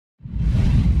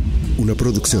una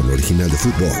producción original de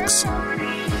Footbox.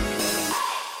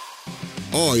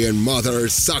 Hoy en Mother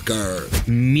Soccer.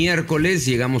 Miércoles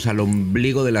llegamos al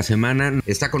ombligo de la semana.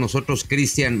 Está con nosotros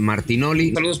Cristian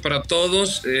Martinoli. Saludos para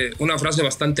todos. Una frase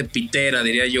bastante pitera,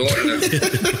 diría yo.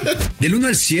 Del 1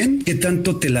 al 100, ¿qué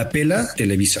tanto te la pela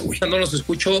Televisa, güey? No los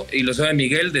escucho y lo sabe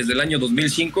Miguel desde el año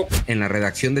 2005. En la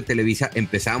redacción de Televisa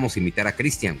empezábamos a imitar a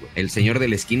Cristian, güey. El señor de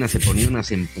la esquina se ponía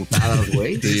unas emputadas,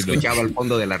 güey. Sí, escuchaba al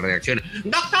fondo de la redacción: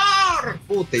 ¡Doctor!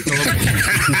 Puta, y todo.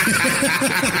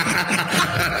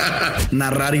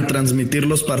 Narrar y transmitir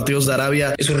los partidos de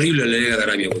Arabia. Es horrible la Liga de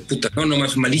Arabia, güey. Puta, no,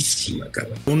 nomás malísima,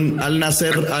 cabrón. ¿Un Al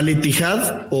Nacer Al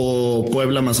Ittihad o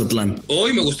Puebla Mazatlán?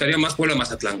 Hoy me gustaría más Puebla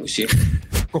Mazatlán, güey, sí.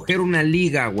 Coger una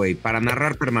liga, güey, para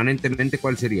narrar permanentemente,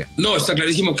 ¿cuál sería? No, está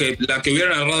clarísimo que la que hubiera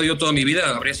narrado yo toda mi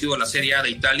vida habría sido la Serie A de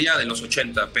Italia de los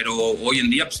 80, pero hoy en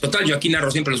día, pues total, yo aquí narro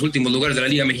siempre los últimos lugares de la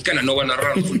Liga Mexicana, no voy a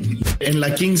narrar los últimos. En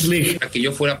la Kings League. A que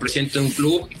yo fuera presidente de un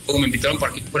club, y luego me invitaron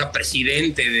para que fuera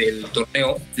presidente del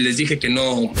torneo, les dije que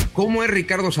no. ¿Cómo es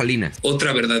Ricardo Salinas?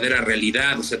 Otra verdadera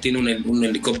realidad, o sea, tiene un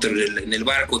helicóptero en el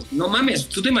barco. No mames,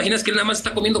 ¿tú te imaginas que él nada más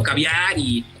está comiendo caviar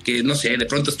y que, no sé, de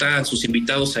pronto están sus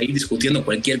invitados ahí discutiendo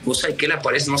cualquier cosa y que él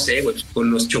aparece, no sé, güey,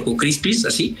 con los Choco Crispies,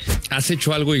 así? ¿Has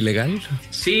hecho algo ilegal?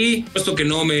 Sí, puesto que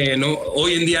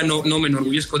hoy en día no me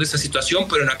enorgullezco de esa situación,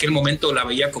 pero en aquel momento la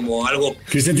veía como algo.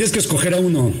 Cristian, tienes que escoger a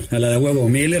uno, a la de huevo,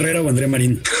 Miguel Herrera o André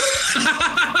Marín.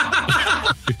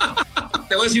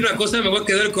 Te voy a decir una cosa, me voy a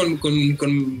quedar con...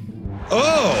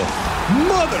 ¡Oh!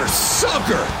 ¡Mother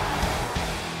Soccer!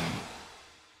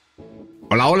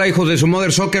 Hola, hola, hijos de su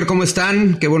Mother Soccer, ¿cómo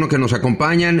están? Qué bueno que nos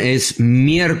acompañan. Es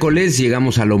miércoles,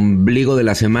 llegamos al ombligo de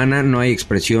la semana. No hay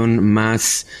expresión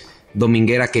más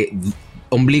dominguera que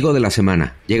ombligo de la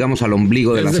semana. Llegamos al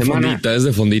ombligo de la semana. Es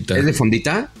de fondita. ¿Es de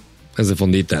fondita? Es de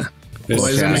fondita. O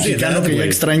es un mexicano que ya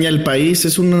extraña el país.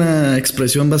 Es una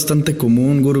expresión bastante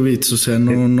común, Gurbitz. O sea,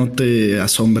 no te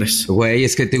asombres. Güey,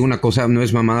 es que te digo una cosa, no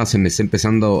es mamada, se me está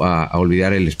empezando a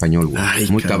olvidar el español, güey. Ay,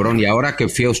 muy cabrón. Y ahora que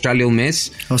fui a Australia un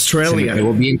mes, se me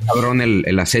pegó bien cabrón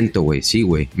el acento, güey. Sí,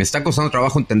 güey. Me está costando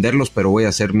trabajo entenderlos, pero voy a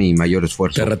hacer mi mayor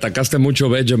esfuerzo. Te retacaste mucho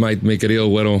Vegemite, mi querido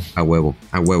güero. A huevo,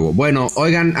 a huevo. Bueno,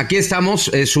 oigan, aquí estamos.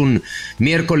 Es un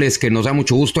miércoles que nos da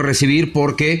mucho gusto recibir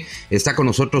porque está con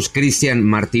nosotros Cristian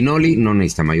Martinoli. No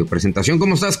necesita mayor presentación.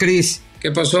 ¿Cómo estás, Cris?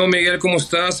 ¿Qué pasó, Miguel? ¿Cómo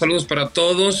estás? Saludos para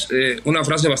todos. Una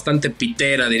frase bastante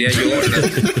pitera, diría yo.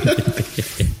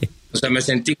 O sea, me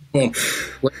sentí como...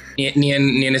 Güey, ni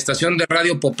en estación de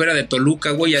radio popera de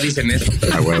Toluca, güey, ya dicen eso.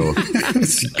 A huevo.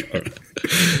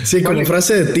 Sí, como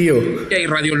frase de tío. Y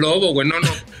Radio Lobo, güey, no,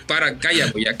 calla,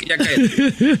 güey, ya cállate.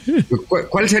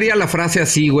 ¿Cuál sería la frase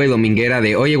así, güey, dominguera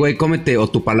de, oye, güey, cómete, o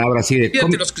tu palabra así de...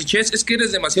 Olvídate los clichés, es que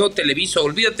eres demasiado televiso,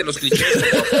 olvídate los clichés.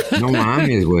 No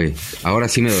mames, güey, ahora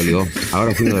sí me dolió.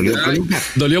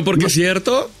 ¿Dolió porque es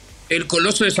cierto? El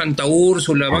Coloso de Santa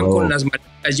Úrsula, van con las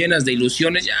maletas llenas de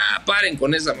ilusiones. Ya, paren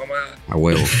con esa mamada. A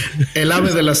huevo. El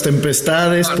ave de las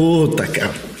tempestades, puta,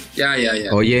 cabrón. Ya.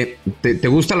 Oye, ¿te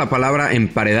gusta la palabra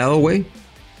emparedado, güey?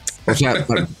 O sea,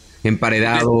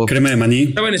 emparedado. Crema de maní.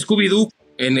 Estaba en Scooby-Doo.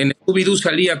 En Scooby-Doo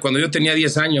salía cuando yo tenía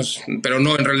 10 años. Pero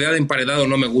no, en realidad emparedado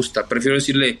no me gusta. Prefiero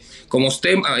decirle, como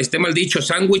esté mal dicho,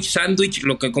 sándwich,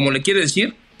 lo que como le quiere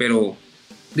decir. Pero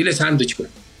dile sándwich, güey.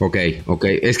 Ok.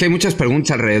 Es que hay muchas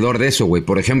preguntas alrededor de eso, güey.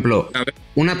 Por ejemplo,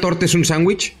 ¿una torta es un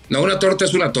sándwich? No, una torta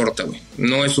es una torta, güey.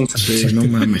 No es un sándwich. Sí, no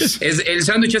mames. El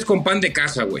sándwich es con pan de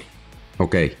caja, güey.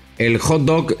 Ok. ¿El hot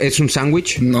dog es un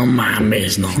sándwich? No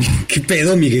mames, no. ¿Qué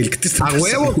pedo, Miguel? ¿Qué te está pasando? ¡A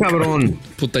huevo, cabrón!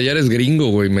 Puta, ya eres gringo,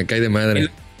 güey. Me cae de madre.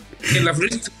 En la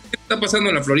Florida, ¿qué está pasando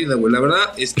en la Florida, güey? La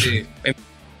verdad,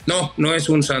 no es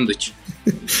un sándwich.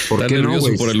 ¿Por qué no,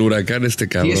 güey? Por el huracán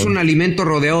cabrón. Y es un alimento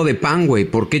rodeado de pan, güey.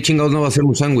 ¿Por qué chingados no va a ser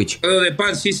un sándwich? Rodeado de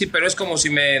pan, sí, pero es como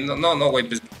si No, güey.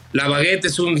 Pues, la baguette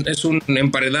es un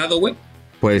emparedado, güey.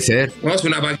 Puede ser. No, es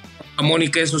una baguette jamón y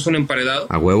queso, es un emparedado.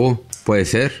 A huevo, puede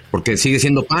ser. Porque sigue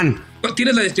siendo pan.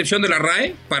 ¿Tienes la descripción de la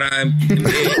RAE para...?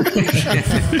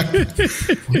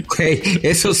 Güey,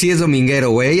 eso sí es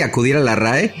dominguero, güey, acudir a la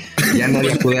RAE. Ya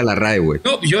nadie acude a la RAE, güey.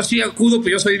 No, yo sí acudo,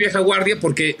 pero yo soy vieja guardia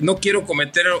porque no quiero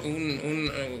cometer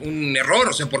un error.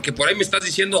 O sea, porque por ahí me estás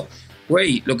diciendo,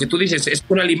 güey, lo que tú dices es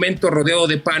un alimento rodeado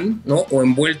de pan, ¿no? O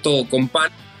envuelto con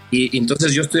pan. Y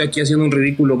entonces yo estoy aquí haciendo un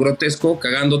ridículo grotesco,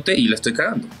 cagándote, y la estoy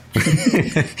cagando.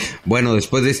 Bueno,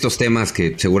 después de estos temas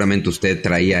que seguramente usted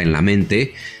traía en la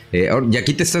mente, Y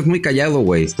aquí te estás muy callado,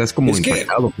 güey. Estás como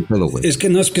impactado. Güey. Es que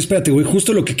espérate, güey.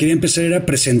 Justo lo que quería empezar era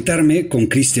presentarme con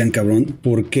Cristian, cabrón.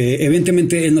 Porque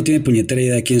evidentemente él no tiene puñetera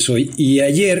idea de quién soy. Y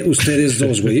ayer ustedes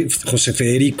dos, güey, José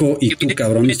Federico y tú,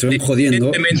 cabrón, me estuvieron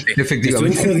jodiendo.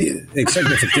 Efectivamente.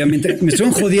 Exacto, efectivamente. Me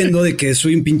estuvieron jodiendo de que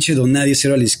soy un pinche donadie,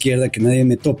 cero a la izquierda, que nadie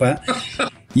me topa.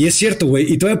 Y es cierto,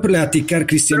 güey. Y te voy a platicar,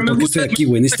 Cristian, porque estoy aquí,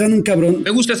 güey. Necesitan un cabrón.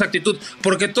 Me gusta esa actitud,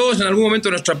 porque todos en algún momento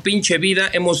de nuestra pinche vida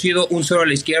hemos sido un cero a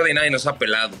la izquierda y nadie nos ha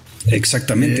pelado.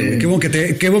 Exactamente, güey. Qué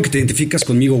bueno que te identificas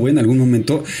conmigo, güey, en algún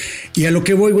momento. Y a lo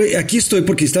que voy, güey, aquí estoy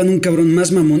porque están un cabrón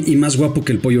más mamón y más guapo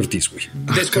que el Pollo Ortiz, güey.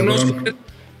 Desconozco. No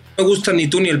me gusta ni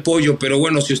tú ni el pollo, pero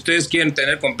bueno, si ustedes quieren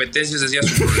tener competencias, decía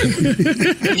su problema.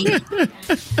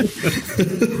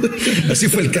 Así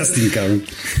fue el casting, cabrón.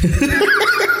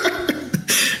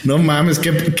 No mames,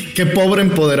 qué pobre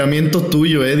empoderamiento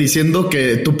tuyo, diciendo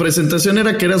que tu presentación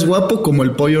era que eras guapo como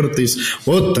el Pollo Ortiz.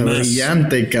 Puta,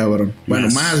 brillante, cabrón. Bueno,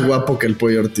 más guapo que el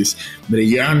Pollo Ortiz.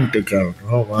 Brillante, cabrón.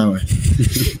 No mames.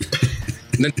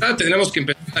 De entrada tenemos que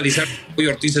empezar a analizar si el Pollo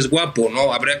Ortiz es guapo,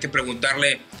 ¿no? Habría que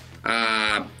preguntarle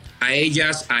a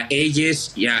ellas, a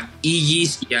ellas y a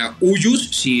illis y a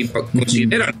uyus si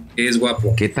consideran que es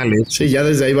guapo. ¿Qué tal eso? Sí, ya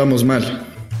desde ahí vamos mal.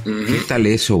 ¿Qué tal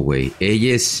eso, güey?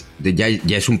 Ella es, ya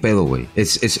es un pedo, güey.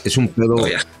 Es un pedo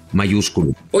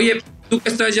mayúsculo. Oye, tú que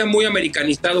estás ya muy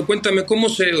americanizado, cuéntame cómo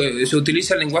se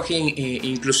utiliza el lenguaje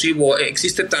inclusivo.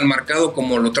 ¿Existe tan marcado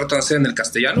como lo tratan de hacer en el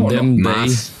castellano o no?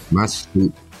 Más.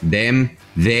 Them,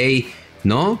 they,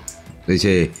 ¿no?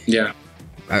 Dice... Ya.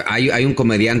 Hay un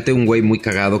comediante, un güey muy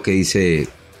cagado que dice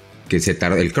que se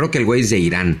tardó. Creo que el güey es de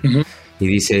Irán. Uh-huh. Y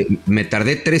dice, me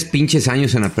tardé 3 pinches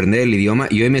años en aprender el idioma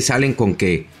y hoy me salen con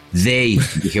que they.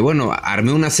 Dije, bueno,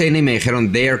 armé una cena y me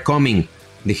dijeron, they are coming.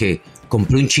 Dije,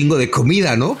 compré un chingo de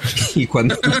comida, ¿no? Y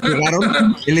cuando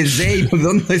llegaron, él es they.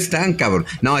 ¿Dónde están, cabrón?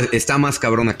 No, está más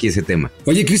cabrón aquí ese tema.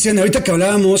 Oye, Cristian, ahorita que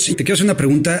hablábamos, te quiero hacer una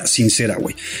pregunta sincera,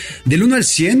 güey. Del 1 al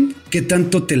 100, ¿qué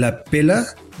tanto te la pela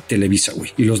Televisa,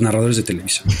 güey? Y los narradores de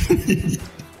Televisa.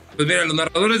 Pues mira, los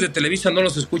narradores de Televisa no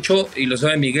los escucho y lo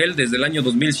sabe Miguel desde el año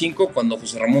 2005 cuando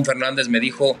José Ramón Fernández me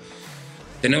dijo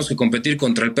tenemos que competir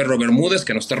contra el perro Bermúdez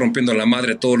que nos está rompiendo la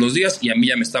madre todos los días y a mí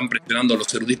ya me están presionando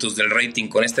los eruditos del rating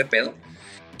con este pedo.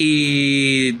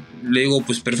 Y le digo,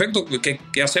 pues perfecto,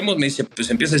 ¿qué hacemos? Me dice, pues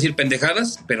empieza a decir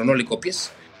pendejadas, pero no le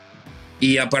copies.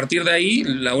 Y a partir de ahí,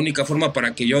 la única forma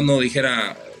para que yo no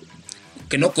dijera,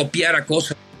 que no copiara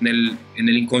cosas en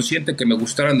el inconsciente que me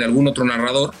gustaran de algún otro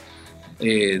narrador,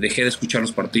 dejé de escuchar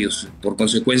los partidos. Por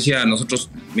consecuencia,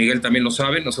 nosotros, Miguel también lo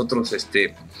sabe, nosotros,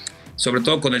 sobre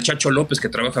todo con el Chacho López, que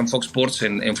trabaja en Fox Sports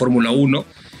en Fórmula 1,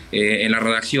 en la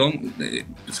redacción,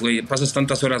 pues, güey, pasas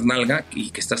tantas horas nalga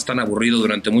y que estás tan aburrido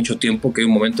durante mucho tiempo que hay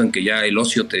un momento en que ya el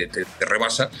ocio te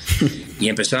rebasa y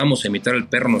empezábamos a imitar al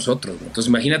perro nosotros. Entonces,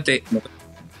 imagínate, en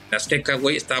Azteca,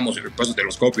 güey, estábamos en el paso de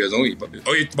los copios, ¿no? Y,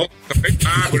 oye, vamos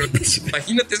a pero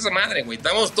imagínate esa madre, güey,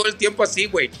 estábamos todo el tiempo así,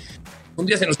 güey. Un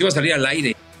día se nos iba a salir al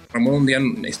aire. Ramón un día,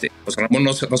 José Ramón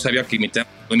no sabía que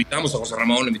lo imitábamos a José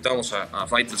Ramón, lo imitábamos a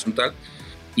Faitelson tal,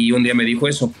 y un día me dijo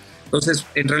eso. Entonces,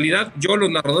 en realidad, yo los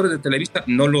narradores de Televisa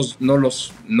no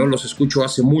los escucho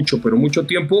hace mucho, pero mucho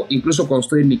tiempo. Incluso cuando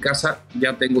estoy en mi casa,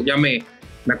 ya me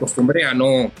acostumbré a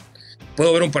no...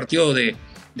 Puedo ver un partido de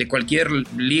cualquier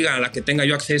liga a la que tenga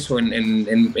yo acceso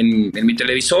en mi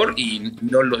televisor y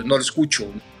no lo escucho.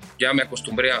 Ya me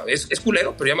acostumbré es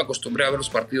culero, pero ya me acostumbré a ver los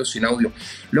partidos sin audio.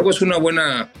 Luego es una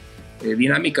buena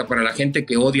dinámica para la gente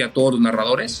que odia a todos los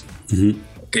narradores, uh-huh.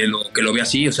 que lo ve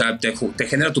así, o sea, te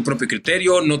genera tu propio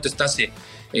criterio, no te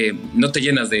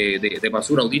llenas de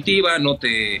basura auditiva, no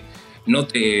te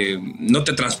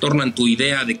trastornan tu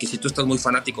idea de que si tú estás muy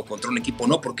fanático contra un equipo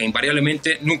no, porque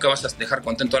invariablemente nunca vas a dejar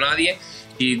contento a nadie.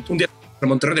 Y un día el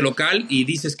Monterrey de local y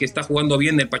dices que está jugando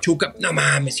bien el Pachuca, no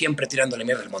mames, siempre tirándole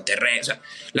mierda al Monterrey. O sea,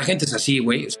 la gente es así,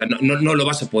 güey. O sea, no lo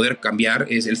vas a poder cambiar.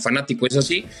 El fanático es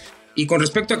así. Y con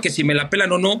respecto a que si me la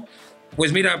pelan o no,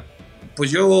 pues mira,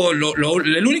 pues yo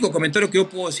el único comentario que yo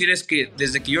puedo decir es que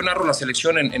desde que yo narro la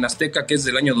selección en Azteca, que es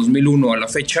del año 2001 a la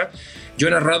fecha, yo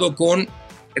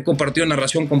he compartido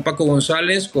narración con Paco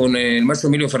González, con el maestro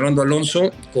Emilio Fernando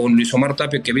Alonso, con Luis Omar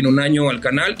Tapia, que vino un año al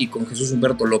canal, y con Jesús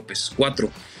Humberto López,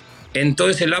 4. En todo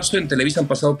ese lapso en Televisa han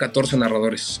pasado 14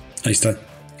 narradores. Ahí está.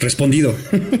 Respondido.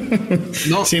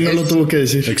 No, sí, no lo tuvo que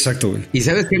decir. Exacto, güey. ¿Y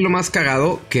sabes qué es lo más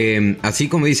cagado? Que así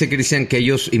como dice Cristian que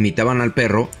ellos imitaban al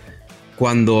perro,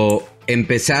 cuando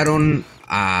empezaron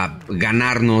a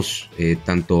ganarnos,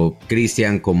 tanto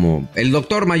Cristian como el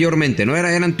doctor mayormente, ¿no?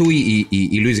 Eran tú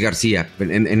y Luis García.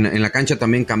 En la cancha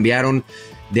también cambiaron.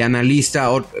 de analista,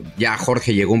 ya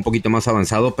Jorge llegó un poquito más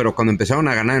avanzado, pero cuando empezaron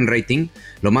a ganar en rating,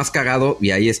 lo más cagado,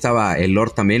 y ahí estaba el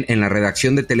Lord también, en la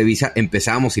redacción de Televisa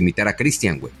empezábamos a imitar a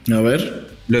Cristian, güey. A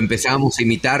ver. Lo empezábamos a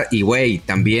imitar y, güey,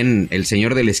 también el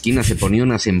señor de la esquina se ponía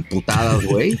unas emputadas,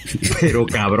 güey. Pero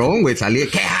cabrón, güey, salía,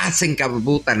 ¿qué hacen, cabrón?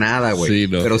 Puta nada, güey. Sí,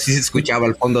 no. Pero sí se escuchaba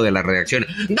al fondo de la redacción,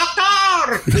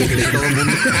 ¡Doctor! Y todo el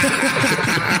mundo...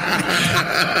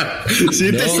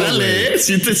 Sí te sale, ¿eh?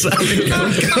 Sí te sale.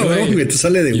 Cabrón, güey, te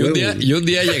sale de huevo. Y un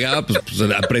día llegaba pues,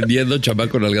 aprendiendo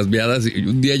chamaco en algas miadas, y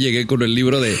un día llegué con el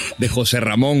libro de José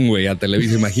Ramón, güey, a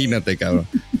Televisa, imagínate, cabrón.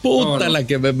 Puta la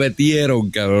que me metieron,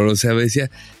 cabrón. O sea, me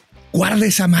decía, guarda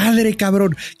esa madre,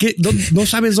 cabrón. ¿Qué? ¿No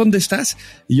sabes dónde estás?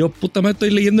 Y yo, puta madre, estoy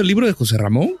leyendo el libro de José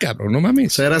Ramón, cabrón, no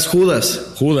mames. O sea, eras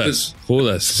Judas. Judas.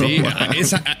 Sí,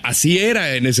 así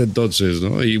era en ese entonces,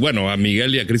 ¿no? Y bueno, a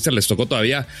Miguel y a Cristian les tocó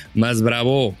todavía más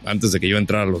bravo antes de que yo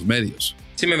entrara a los medios.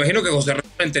 Sí, me imagino que José Ramón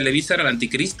en Televisa era el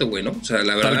anticristo, güey, ¿no? O sea,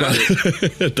 la verdad.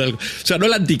 O sea, no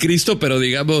el anticristo, pero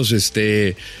digamos,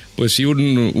 pues sí,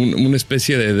 una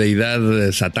especie de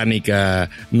deidad satánica,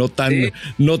 no tan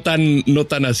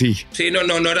así. Sí,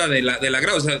 no era de la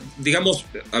grado. O sea, digamos,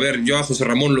 a ver, yo a José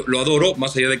Ramón lo adoro,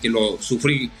 más allá de que lo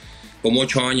sufrí como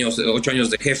 8 años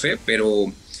de jefe,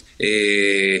 pero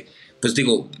pues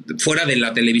digo, fuera de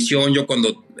la televisión, yo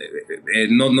cuando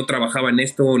no trabajaba en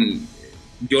esto,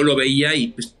 yo lo veía y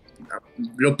pues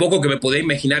lo poco que me podía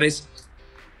imaginar es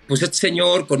pues este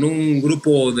señor con un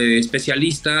grupo de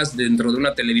especialistas dentro de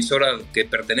una televisora que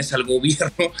pertenece al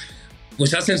gobierno,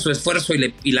 pues hacen su esfuerzo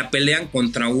y la pelean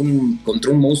contra un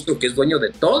monstruo que es dueño de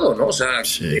todo, ¿no? O sea,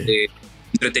 sí.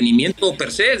 Entretenimiento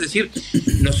per se, es decir,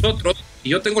 nosotros,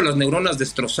 y yo tengo las neuronas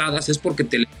destrozadas, es porque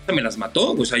Televisa me las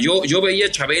mató. O sea, yo veía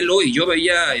Chabelo y yo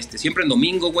veía siempre en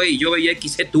domingo, güey, y yo veía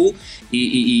XC2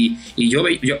 y yo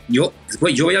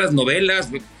veía las novelas,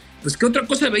 güey. Pues, ¿qué otra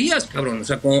cosa veías, cabrón? O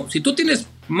sea, si tú tienes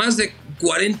más de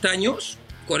 40 años,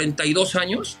 42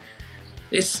 años,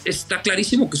 está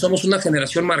clarísimo que somos una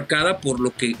generación marcada por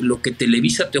lo que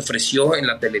Televisa te ofreció en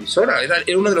la televisora. Era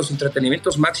uno de los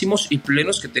entretenimientos máximos y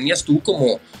plenos que tenías tú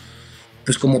como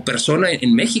persona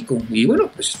en México. Y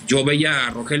bueno, pues yo veía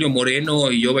a Rogelio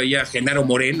Moreno, y yo veía a Genaro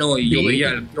Moreno, y yo veía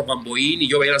al Bamboín, y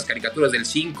yo veía las caricaturas del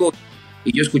 5,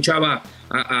 y yo escuchaba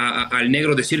al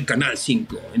negro decir Canal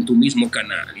 5 en tu mismo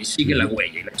canal, y sigue la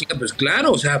huella. Y la chica, pues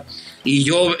claro, o sea, y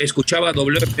yo escuchaba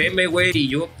WFM, güey, y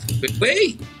yo,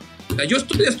 güey, o sea, yo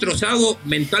estoy destrozado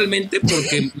mentalmente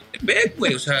porque ve,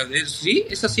 güey, o sea, sí,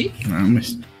 es así.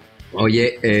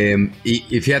 Oye,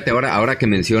 y fíjate, ahora que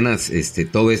mencionas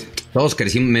todos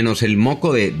crecimos, menos el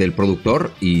moco del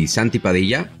productor y Santi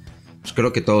Padilla, pues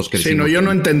creo que todos crecimos. Sí, no, yo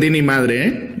no entendí ni madre,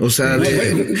 ¿eh? O sea,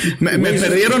 me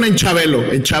perdieron en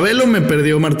Chabelo. En Chabelo me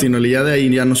perdió Martinoli, ya de ahí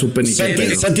ya no supe ni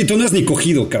qué. Santi, tú no has ni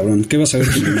cogido, cabrón. ¿Qué vas a ver?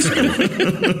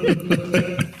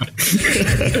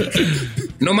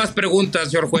 No más preguntas,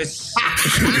 señor juez.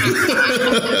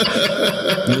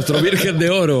 Nuestro Virgen de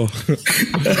Oro.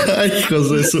 Ay,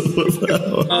 hijos de su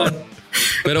puta.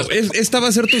 Pero esta va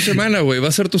a ser tu semana, güey. Va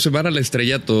a ser tu semana al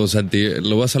estrellato, Santi.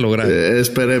 Lo vas a lograr.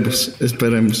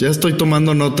 Esperemos. Ya estoy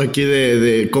tomando nota aquí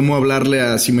de cómo hablarle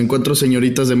a, si me encuentro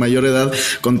señoritas de mayor edad,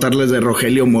 contarles de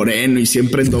Rogelio Moreno y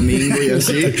siempre en domingo y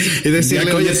así. Y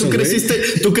decirle, oye,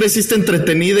 tú creciste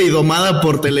entretenida y domada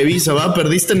por Televisa, ¿va?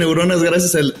 Perdiste neuronas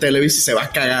gracias a Televisa y se va a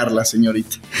cagar la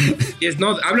señorita.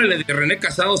 No, háblale de René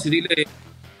Casados y dile...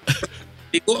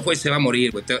 pues se va a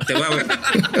morir, güey. Te va a ver.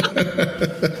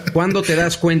 ¿Cuándo te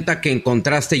das cuenta que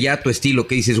encontraste ya tu estilo?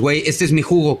 Que dices, güey, este es mi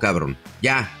jugo, cabrón.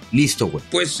 Ya, listo, güey.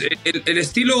 Pues el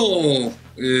estilo,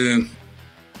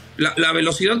 la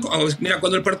velocidad. Mira,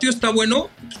 cuando el partido está bueno,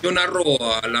 yo narro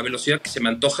a la velocidad que se me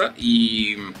antoja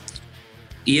y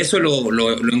eso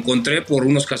lo encontré por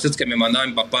unos cassettes que me mandaba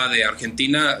mi papá de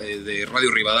Argentina, de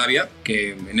Radio Rivadavia,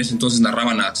 que en ese entonces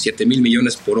narraban a 7,000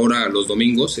 millones por hora los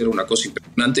domingos. Era una cosa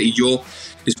impresionante. Y yo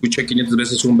escuché 500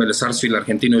 veces un Vélez Sarsfield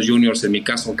Argentinos Juniors, en mi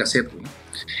casa, un cassette, ¿no?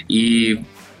 Y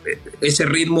ese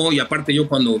ritmo, y aparte yo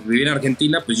cuando vivía en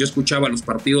Argentina, pues yo escuchaba los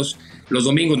partidos los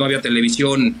domingos. No había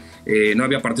televisión, no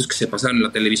había partidos que se pasaran en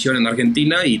la televisión en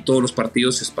Argentina, y todos los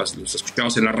partidos los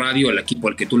escuchabas en la radio, el equipo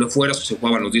al que tú le fueras, o se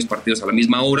jugaban los 10 partidos a la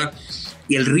misma hora,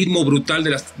 y el ritmo brutal de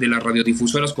las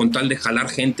radiodifusoras con tal de jalar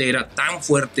gente era tan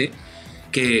fuerte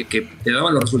que te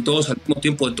daban los resultados al mismo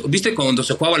tiempo. ¿Viste cuando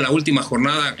se jugaba la última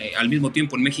jornada al mismo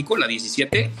tiempo en México, la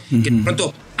 17? Que de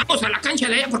pronto, vamos a la cancha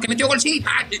de allá porque metió gol, sí.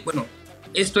 Bueno,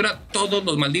 esto era todos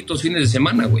los malditos fines de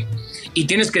semana, güey. Y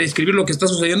tienes que describir lo que está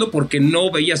sucediendo porque no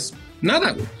veías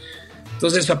nada, güey.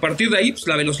 Entonces, a partir de ahí, pues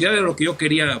la velocidad era lo que yo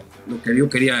quería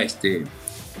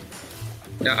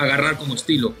agarrar como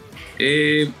estilo.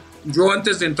 yo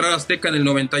antes de entrar a Azteca en el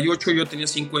 98, yo tenía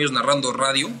 5 años narrando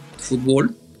radio,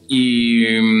 fútbol, y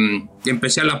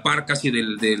empecé a la par casi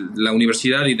de la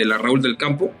universidad y de la Raúl del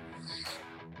Campo.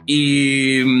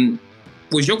 Y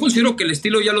pues yo considero que el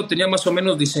estilo ya lo tenía más o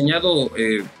menos diseñado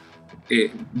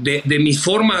de mis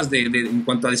formas en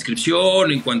cuanto a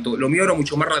descripción, lo mío era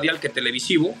mucho más radial que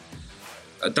televisivo.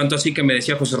 Tanto así que me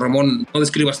decía José Ramón, no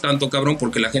describas tanto, cabrón,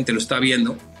 porque la gente lo está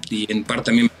viendo, y en parte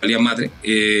a mí me valía madre.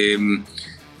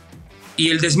 Y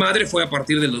el desmadre fue a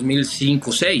partir del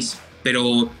 2005-06,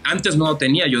 pero antes no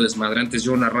tenía yo desmadre, antes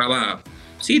yo narraba,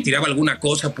 sí, tiraba alguna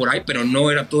cosa por ahí, pero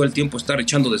no era todo el tiempo estar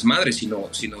echando desmadre, sino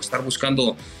estar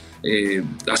buscando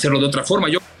hacerlo de otra forma.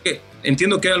 Yo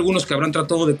entiendo que hay algunos que habrán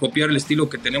tratado de copiar el estilo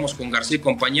que tenemos con García y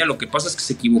compañía, lo que pasa es que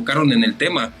se equivocaron en el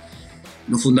tema.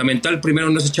 Lo fundamental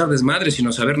primero no es echar desmadre,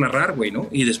 sino saber narrar, güey, ¿no?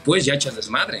 Y después ya echas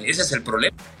desmadre. Ese es el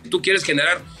problema. Si tú quieres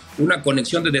generar una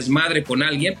conexión de desmadre con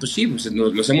alguien, pues sí, pues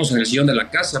lo hacemos en el sillón de la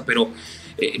casa, pero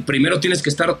primero tienes que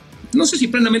estar, no sé si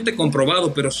plenamente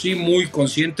comprobado, pero sí muy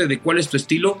consciente de cuál es tu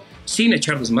estilo sin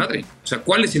echar desmadre. O sea,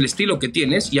 cuál es el estilo que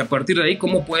tienes y a partir de ahí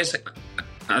cómo puedes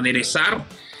aderezar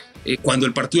cuando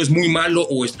el partido es muy malo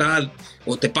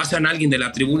o te pasan a alguien de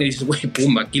la tribuna y dices, güey,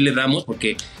 pum, aquí le damos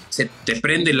porque se te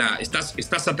prende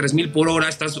estás a 3,000 por hora,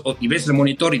 y ves el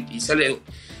monitor y sale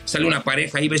una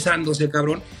pareja ahí besándose,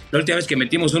 cabrón. La última vez que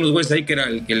metimos unos güeyes ahí, que era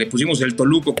el que le pusimos el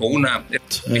toluco con una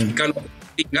mexicano,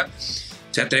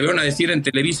 se atrevieron a decir en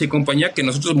Televisa y compañía que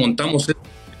nosotros montamos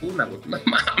una, güey. No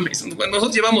mames,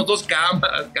 nosotros llevamos 2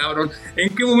 cámaras, cabrón.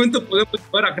 ¿En qué momento podemos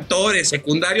llevar actores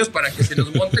secundarios para que se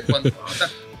nos monte cuando...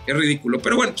 Es ridículo,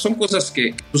 pero bueno, son cosas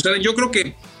que suceden. Yo creo que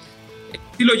el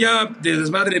estilo ya de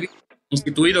desmadre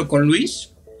instituido con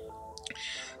Luis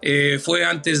fue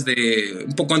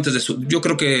un poco antes de yo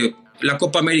creo que la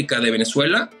Copa América de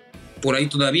Venezuela, por ahí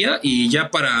todavía, y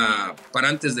ya para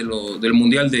antes del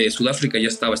Mundial de Sudáfrica ya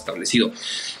estaba establecido.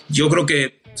 Yo creo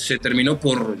que se terminó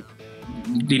por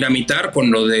dinamitar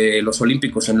con lo de los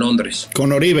Olímpicos en Londres.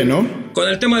 Con Oribe, ¿no? Con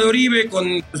el tema de Oribe,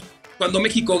 cuando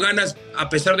México gana, a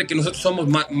pesar de que nosotros somos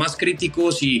más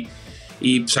críticos y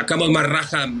sacamos más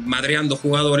raja madreando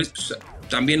jugadores, pues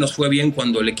también nos fue bien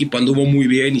cuando el equipo anduvo muy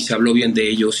bien y se habló bien de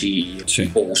ellos y el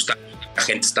equipo gusta, la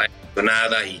gente está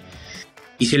emocionada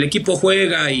y si el equipo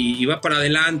juega y va para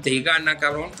adelante y gana,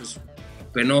 cabrón, pues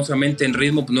penosamente en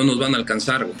ritmo pues no nos van a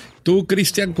alcanzar, güey. Tú,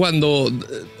 Cristian,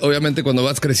 obviamente cuando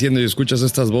vas creciendo y escuchas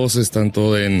estas voces,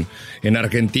 tanto en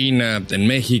Argentina, en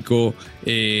México,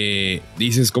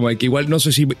 dices como que igual no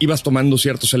sé si ibas tomando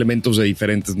ciertos elementos de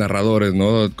diferentes narradores,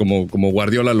 ¿no? Como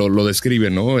Guardiola lo describe,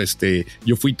 ¿no?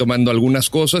 Yo fui tomando algunas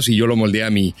cosas y yo lo moldeé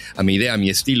a mi idea, a mi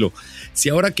estilo. Si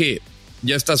ahora que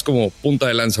ya estás como punta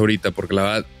de lanza ahorita, porque la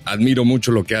verdad admiro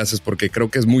mucho lo que haces, porque creo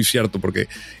que es muy cierto, porque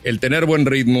el tener buen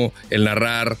ritmo, el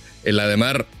narrar, el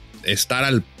además estar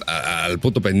al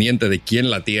puto pendiente de quién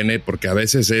la tiene, porque a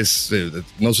veces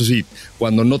no sé si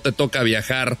cuando no te toca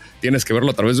viajar tienes que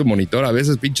verlo a través de un monitor, a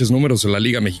veces pinches números en la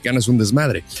Liga Mexicana es un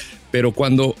desmadre, pero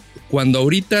cuando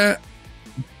ahorita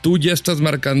tú ya estás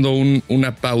marcando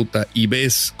una pauta y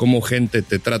ves cómo gente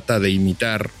te trata de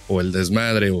imitar o el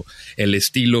desmadre o el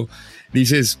estilo,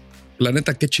 dices, la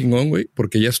neta, qué chingón, güey,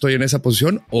 porque ya estoy en esa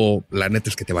posición, o la neta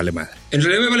es que te vale madre. En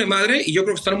realidad me vale madre y yo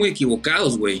creo que están muy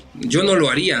equivocados, güey. Yo no lo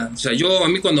haría. O sea, a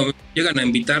mí cuando me llegan a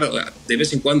invitar de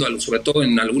vez en cuando, sobre todo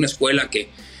en alguna escuela,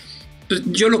 pues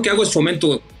yo lo que hago es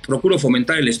procuro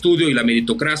fomentar el estudio y la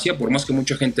meritocracia, por más que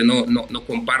mucha gente no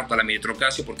comparta la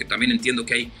meritocracia, porque también entiendo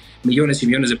que hay millones y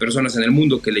millones de personas en el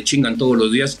mundo que le chingan todos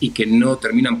los días y que no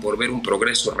terminan por ver un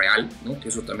progreso real, ¿no? Que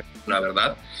eso también es una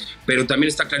verdad. Pero también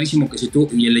está clarísimo que si tú,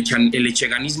 y el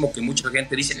echeganismo que mucha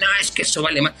gente dice, no, es que eso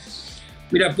vale más.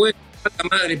 Mira, puede ser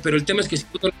la madre, pero el tema es que si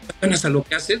tú no le ganas a lo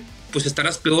que haces, pues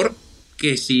estarás peor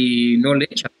que si no le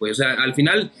echas, pues. O sea, al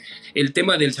final, el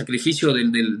tema del sacrificio,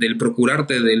 del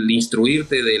procurarte, del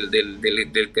instruirte,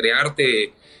 del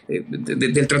crearte,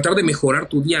 del tratar de mejorar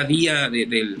tu día a día,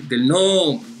 del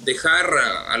no dejar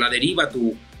a la deriva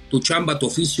tu chamba, tu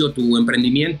oficio, tu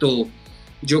emprendimiento,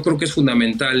 yo creo que es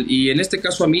fundamental. Y en este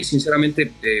caso a mí,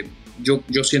 sinceramente,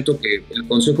 yo siento que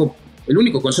el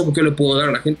único consejo que yo le puedo dar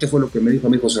a la gente fue lo que me dijo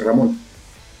a mí José Ramón.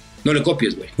 No le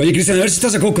copies, güey. Oye, Cristian, a ver si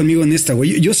estás de acuerdo conmigo en esta,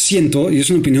 güey. Yo siento, y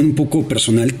es una opinión un poco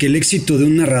personal, que el éxito de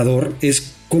un narrador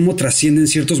es cómo trascienden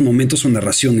ciertos momentos o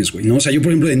narraciones, güey, ¿no? O sea, yo,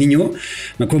 por ejemplo, de niño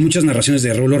me acuerdo muchas narraciones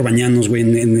de Raúl Orbañanos,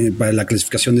 güey, para la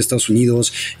clasificación de Estados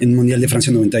Unidos, en el Mundial de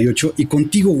Francia 98, y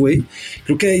contigo, güey,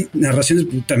 creo que hay narraciones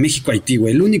de México-Haití,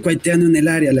 güey, el único haitiano en el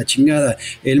área, la chingada,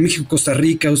 el México-Costa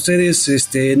Rica, ustedes,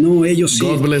 no, ellos sí.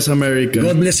 God bless America.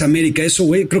 God bless America, eso,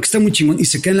 güey, creo que está muy chingón y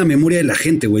se queda en la memoria de la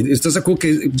gente, güey. ¿Estás de acuerdo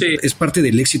que es parte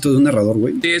del éxito de un narrador,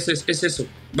 güey? Sí, es eso,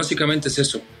 básicamente es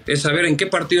eso, es saber en qué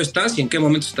partido estás y en qué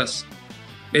momento estás.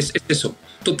 Es eso.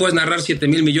 Tú puedes narrar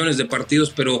 7,000 millones de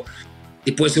partidos,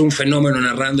 y puedes ser un fenómeno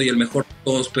narrando y el mejor de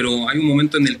todos, pero hay un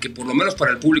momento en el que, por lo menos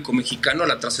para el público mexicano,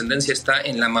 la trascendencia está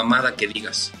en la mamada que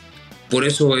digas. Por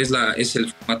eso es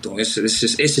el formato.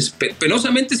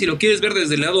 Penosamente, si lo quieres ver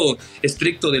desde el lado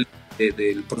estricto del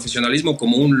profesionalismo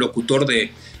como un locutor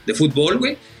de fútbol,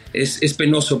 güey, es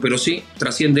penoso, pero sí,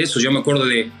 trasciende eso. Yo me acuerdo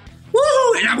de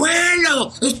 ¡el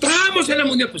abuelo! ¡Estamos en la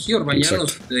mundial! Pues sí,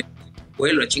 Orbañanos,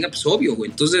 abuelo, la chinga, pues obvio,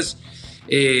 güey. Entonces,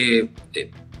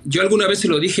 yo alguna vez se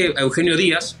lo dije a Eugenio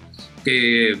Díaz,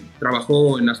 que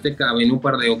trabajó en Azteca en un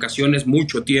par de ocasiones,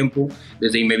 mucho tiempo,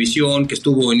 desde Imevisión, que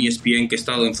estuvo en ESPN, que ha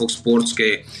estado en Fox Sports,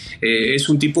 que es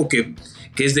un tipo que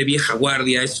es de vieja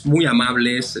guardia, es muy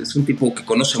amable, es un tipo que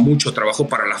conoce mucho, trabajó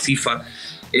para la FIFA,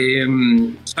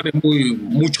 sabe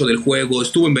mucho del juego,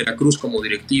 estuvo en Veracruz como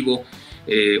directivo,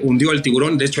 hundió al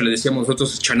tiburón, de hecho le decíamos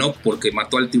nosotros Chanok porque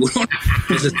mató al tiburón.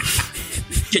 Entonces,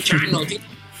 Chano, tío.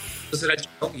 Entonces era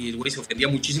Chanok y el güey se ofendía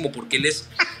muchísimo porque él es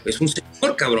un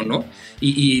señor, cabrón, ¿no?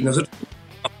 Y nosotros,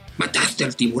 mataste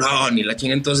al tiburón y la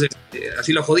chinga, entonces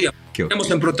así lo jodía. Estamos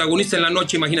en protagonista en la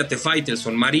noche, imagínate,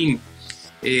 Faitelson, Marín,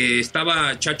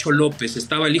 estaba Chacho López,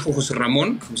 estaba el hijo José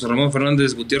Ramón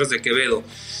Fernández Gutiérrez de Quevedo,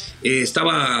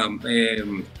 estaba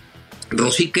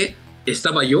Rosique,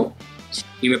 estaba yo,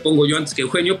 y me pongo yo antes que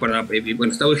Eugenio,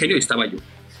 estaba Eugenio y estaba yo.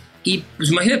 Y pues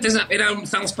imagínate,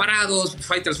 estábamos parados,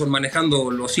 Faitelson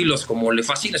manejando los hilos como le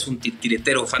fascina, es un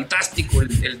tiretero fantástico,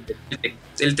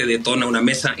 él te detona una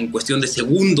mesa en cuestión de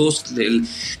segundos,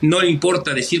 no le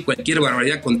importa decir cualquier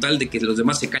barbaridad con tal de que los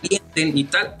demás se calienten y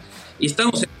tal. Y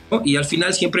estábamos, ¿no? Y al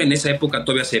final siempre en esa época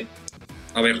todavía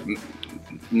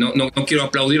no quiero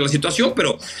aplaudir la situación,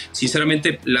 pero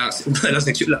sinceramente la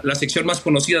sección más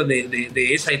conocida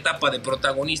de esa etapa de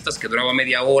protagonistas, que duraba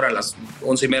media hora a las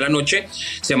 11:30 de la noche,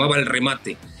 se llamaba El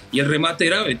Remate. Y el remate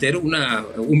era meter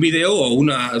un video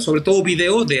sobre todo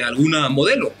video de alguna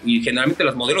modelo. Y generalmente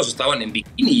las modelos estaban en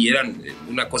bikini y eran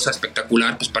una cosa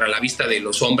espectacular, pues para la vista de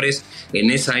los hombres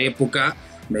en esa época,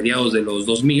 mediados de los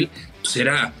 2000, pues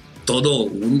era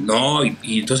todo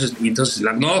entonces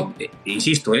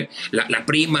insisto, la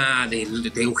prima de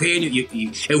Eugenio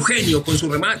y Eugenio con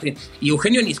su remate, y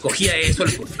Eugenio ni escogía eso,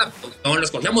 lo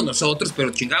escogíamos nosotros,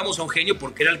 pero chingábamos a Eugenio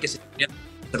porque era el que se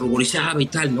ruborizaba y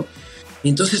tal, ¿no? Y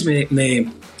entonces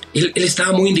él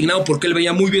estaba muy indignado porque él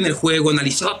veía muy bien el juego,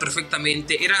 analizaba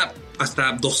perfectamente, era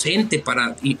hasta docente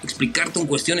para explicarte en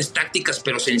cuestiones tácticas,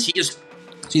 pero sencillos,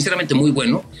 sinceramente muy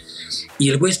bueno. Y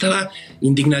el güey estaba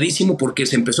indignadísimo porque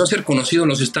se empezó a hacer conocido en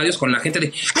los estadios con la gente de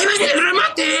 ¡ahí va el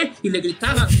remate! Y le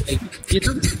gritaban, güey. Y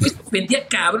entonces el güey vendía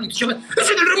cabrón. Y ¡ese es el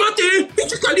remate!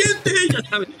 ¡Pinche caliente! Ya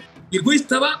sabes. Y el güey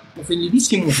estaba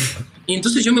ofendidísimo. Y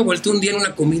entonces yo me volteé un día en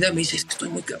una comida y me dice, estoy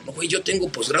muy cabrón, güey, yo tengo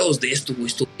posgrados de esto, güey,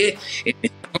 estudié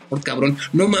por cabrón.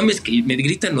 No mames que me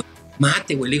gritan los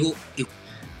mate, güey. Le digo,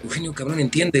 Eugenio, cabrón,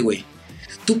 entiende, güey.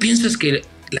 ¿Tú piensas que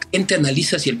la gente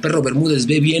analiza si el perro Bermúdez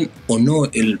ve bien o no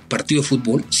el partido de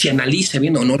fútbol? Si analiza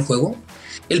bien o no el juego.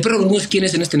 El perro Bermúdez, ¿quién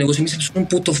es en este negocio? Me dice,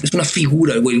 es una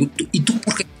figura, güey. ¿Y tú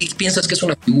por qué piensas que es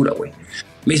una figura, güey?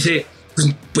 Me dice,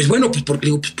 pues bueno,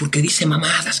 porque dice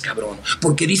mamadas, cabrón.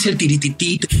 Porque dice el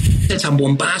tirititito, el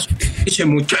zambombazo, dice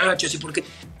muchachos,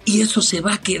 y eso se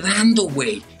va quedando,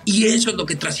 güey. Y eso es lo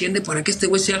que trasciende para que este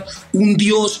güey sea un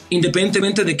dios,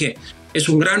 independientemente de que es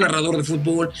un gran narrador de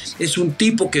fútbol, es un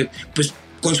tipo que, pues,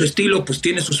 con su estilo, pues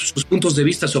tiene sus puntos de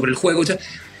vista sobre el juego, o sea,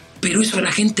 pero eso a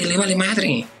la gente le vale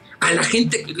madre. A la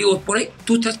gente, digo, por ahí,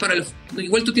 tú estás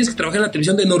igual tú tienes que trabajar en la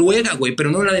televisión de Noruega, güey,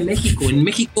 pero no la de México. En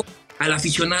México, al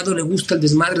aficionado le gusta el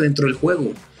desmadre dentro del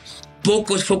juego.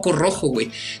 Poco es foco rojo,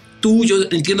 güey. Yo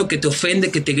entiendo que te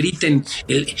ofende, que te griten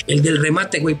el del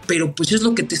remate, güey, pero pues es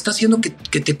lo que te está haciendo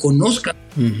que te conozcan.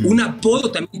 Uh-huh. Un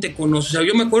apodo también te conoce. O sea,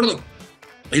 yo me acuerdo,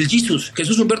 el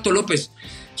Jesús Humberto López,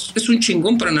 es un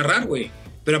chingón para narrar, güey.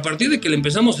 Pero a partir de que le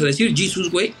empezamos a decir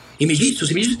Jesus, güey, y mi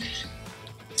Jesus,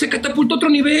 se catapultó a otro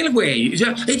nivel, güey. O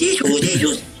sea, Jesus,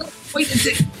 güey,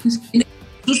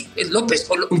 Jesús López,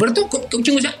 Humberto, ¿cómo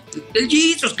chingos ya? El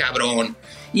Jesus, cabrón.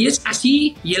 Y es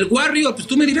así. Y el Warrior, pues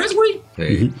tú me dirás, güey.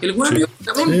 Sí. El Warrior, sí,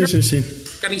 cabrón. Sí.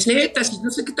 Camisetas y no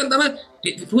sé qué tal nada.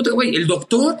 Puta, güey, el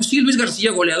doctor, pues sí, Luis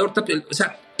García, goleador. O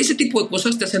sea, ese tipo de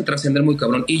cosas te hacen trascender muy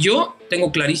cabrón. Y yo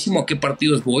tengo clarísimo a qué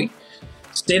partidos voy.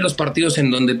 Sé los partidos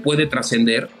en donde puede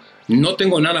trascender. No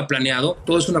tengo nada planeado.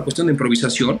 Todo es una cuestión de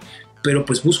improvisación. Pero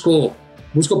pues busco,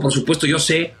 por supuesto, yo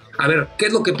sé. A ver, ¿qué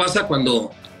es lo que pasa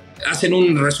cuando hacen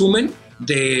un resumen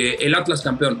del Atlas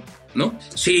campeón? ¿No?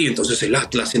 Sí, entonces el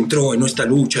Atlas entró en esta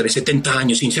lucha de 70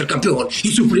 años sin ser campeón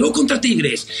y sufrió contra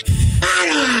Tigres.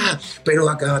 ¡Para! Pero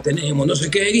acá tenemos no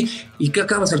sé qué. ¿Y qué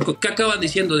acabas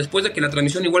diciendo después de que la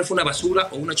transmisión igual fue una basura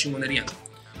o una chingonería?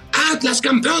 Atlas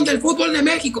campeón del fútbol de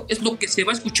México. Es lo que se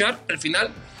va a escuchar al final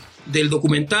del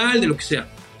documental, de lo que sea.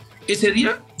 Ese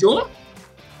día yo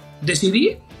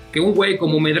decidí que un güey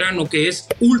como Medrano, que es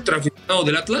ultra aficionado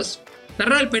del Atlas,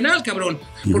 narrara el penal, cabrón.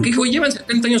 Porque dijo, llevan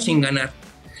 70 años sin ganar.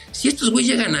 Si estos güey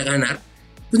llegan a ganar,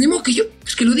 pues ni modo que yo,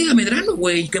 pues que lo diga Medrano,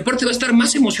 güey, que aparte va a estar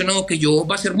más emocionado que yo,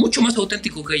 va a ser mucho más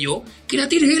auténtico que yo, que la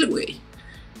tire él, güey.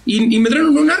 Y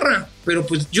Medrano no narra, pero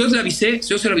pues yo se lo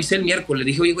avisé el miércoles,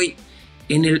 le dije, oye, güey,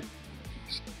 en el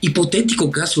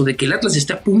hipotético caso de que el Atlas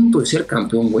esté a punto de ser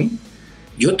campeón, güey,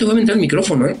 yo te voy a vender el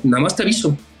micrófono, nada más te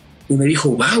aviso. Y me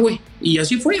dijo, va, güey, y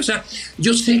así fue, o sea,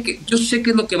 yo sé qué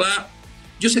es lo que va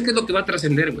a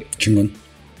trascender, güey. Chingón.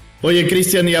 Oye,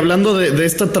 Cristian, y hablando de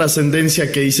esta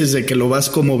trascendencia que dices de que lo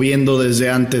vas como viendo desde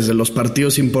antes de los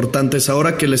partidos importantes,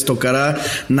 ahora que les tocará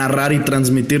narrar y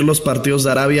transmitir los partidos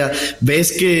de Arabia,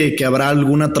 ¿ves que habrá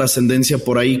alguna trascendencia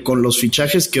por ahí con los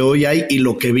fichajes que hoy hay y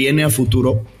lo que viene a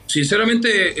futuro?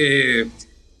 Sinceramente,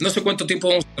 no sé cuánto tiempo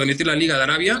vamos a transmitir la Liga de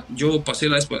Arabia. Yo pasé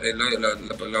la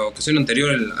ocasión anterior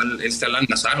al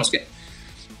Al-Nassr, no sé qué.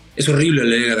 Es horrible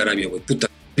la Liga de Arabia, güey, puta.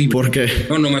 Horrible. ¿Por qué?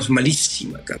 No, es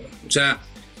malísima, cabrón. O sea,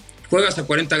 juegas a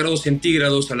 40 grados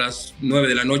centígrados a las 9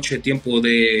 de la noche, tiempo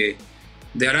de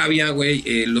Arabia, güey.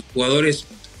 Los jugadores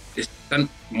están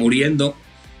muriendo.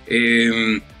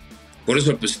 Por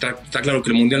eso pues, está claro que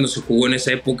el Mundial no se jugó en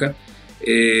esa época.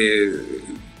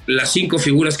 Las 5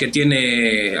 figuras que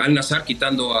tiene Al-Nassr,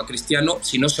 quitando a Cristiano,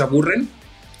 si no se aburren,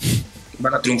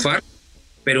 van a triunfar.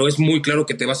 Pero es muy claro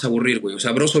que te vas a aburrir, güey. O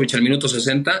sea, Brozovic al minuto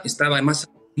 60 estaba más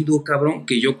aburrido, cabrón,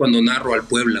 que yo cuando narro al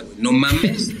Puebla, güey. No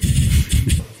mames.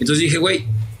 Entonces dije, güey,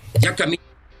 ya camina,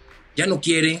 ya no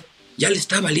quiere, ya le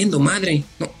está valiendo madre.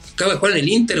 No, acaba de jugar en el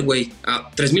Inter, güey,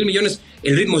 a 3,000 millones,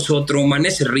 el ritmo es otro,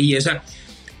 Mané se ríe, o sea,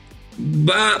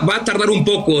 va a tardar un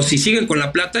poco. Si siguen con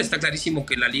la plata, está clarísimo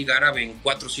que la Liga Árabe en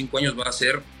 4 o 5 años va a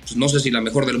ser, pues, no sé si la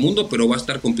mejor del mundo, pero va a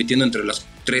estar compitiendo entre las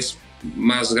 3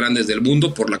 más grandes del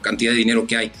mundo por la cantidad de dinero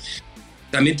que hay.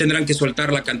 También tendrán que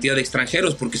soltar la cantidad de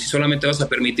extranjeros, porque si solamente vas a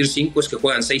permitir 5, es que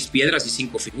juegan 6 piedras y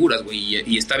 5 figuras, güey.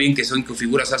 Y está bien que 5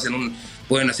 figuras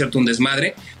pueden hacerte un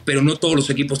desmadre, pero no todos los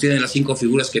equipos tienen las 5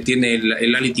 figuras que tiene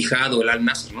el Al-Ittihad o el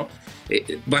Al-Nassr, ¿no?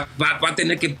 Va a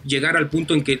tener que llegar al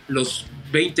punto en que los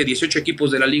 20, 18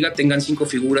 equipos de la liga tengan 5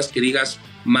 figuras que digas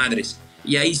madres.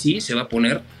 Y ahí sí se va a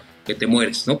poner que te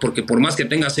mueres, ¿no? Porque por más que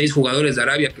tengas 6 jugadores de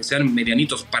Arabia que sean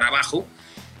medianitos para abajo,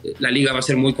 la liga va a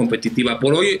ser muy competitiva.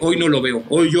 Por hoy no lo veo.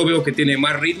 Hoy yo veo que tiene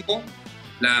más ritmo,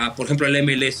 por ejemplo, el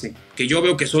MLS, que yo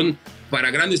veo que son para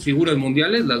grandes figuras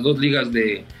mundiales las 2 ligas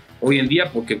de hoy en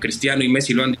día, porque Cristiano y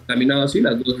Messi lo han denominado así,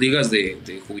 las 2 ligas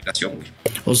de jubilación, güey.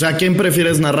 O sea, ¿quién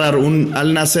prefieres narrar? ¿Un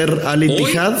Al-Nassr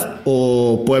Al-Ittihad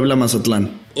o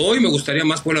Puebla-Mazatlán? Hoy me gustaría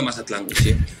más Puebla-Mazatlán, güey,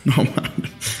 sí. No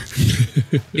mames.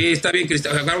 Está bien,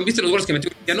 Cristiano. ¿Viste los goles que metió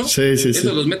Cristiano? Sí.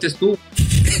 Esos los metes tú.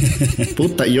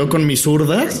 Puta, yo con mis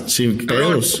zurdas, sin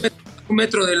pedos. Un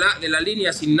metro de la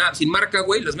línea sin marca,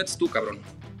 güey, los metes tú, cabrón.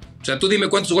 O sea, tú dime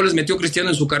cuántos goles metió Cristiano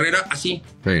en su carrera así.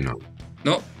 Sí, no.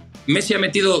 ¿No? Messi ha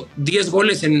metido 10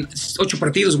 goles en 8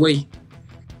 partidos, güey.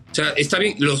 O sea, está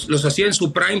bien, los hacía en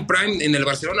su prime en el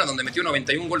Barcelona, donde metió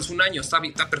 91 goles un año, está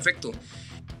perfecto.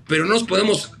 Pero no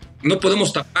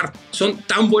podemos tapar. Son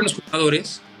tan buenos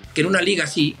jugadores que en una liga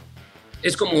así,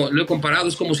 es como, lo he comparado,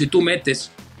 es como si tú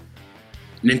metes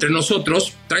entre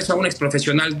nosotros, traes a un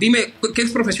exprofesional. Dime, ¿qué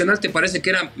exprofesional te parece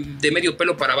que era de medio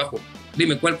pelo para abajo?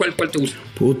 Dime, ¿cuál te gusta?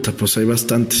 Puta, pues hay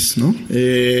bastantes, ¿no?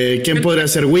 ¿Quién podría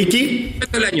ser? ¿Wiki?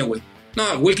 Cheto Leaño, güey.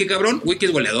 No, Wiki, cabrón. Wiki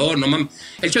es goleador, no mames.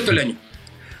 El Cheto Leaño.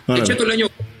 El Cheto Leaño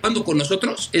jugando con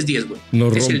nosotros es 10, güey.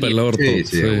 Nos rompe el orto.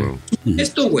 Sí.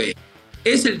 Esto, güey,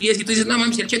 es el 10. Y tú dices, no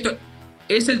mames, el Cheto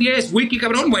es el 10. Wiki,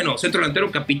 cabrón. Bueno, centro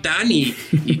delantero, capitán y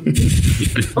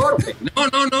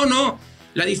No.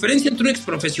 La diferencia entre un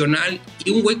exprofesional y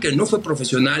un güey que no fue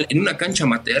profesional en una cancha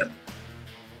amateur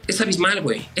es abismal,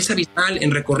 güey. Es abismal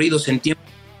en recorridos, en tiempo,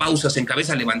 pausas, en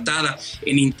cabeza levantada,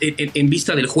 en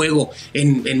vista del juego,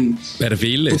 en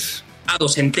perfiles,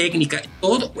 en técnica,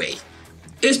 todo, güey.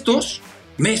 Estos,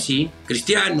 Messi,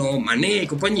 Cristiano, Mané y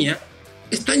compañía,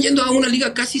 están yendo a una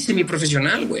liga casi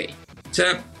semiprofesional, güey. O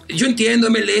sea, yo entiendo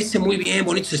MLS muy bien,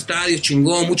 bonitos estadios,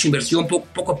 chingón, mucha inversión,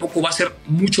 poco a poco va a ser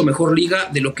mucho mejor liga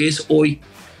de lo que es hoy.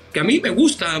 Que a mí me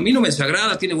gusta, a mí no me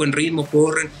desagrada, tiene buen ritmo,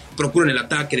 corren, procuran el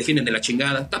ataque, defienden de la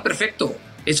chingada, está perfecto.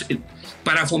 Es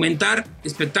para fomentar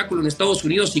espectáculo en Estados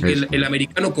Unidos y que el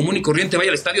americano común y corriente vaya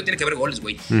al estadio, tiene que haber goles,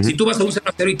 güey. Si tú vas a un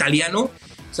 0-0 italiano,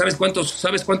 ¿sabes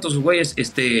cuántos güeyes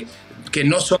que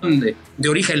no son de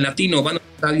origen latino van al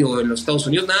estadio en los Estados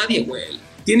Unidos? Nadie, güey.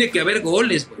 Tiene que haber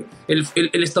goles, güey.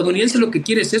 El estadounidense lo que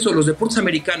quiere es eso. Los deportes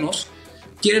americanos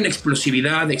quieren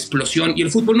explosividad, explosión, y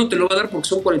el fútbol no te lo va a dar porque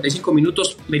son 45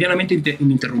 minutos medianamente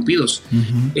ininterrumpidos.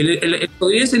 El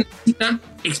estadounidense necesita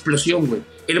explosión, güey.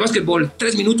 El básquetbol,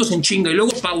 3 minutos en chinga, y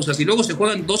luego pausas, y luego se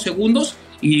juegan 2 segundos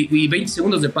y 20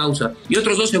 segundos de pausa, y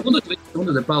otros 2 segundos y 20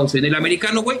 segundos de pausa. En el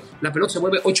americano, güey, la pelota se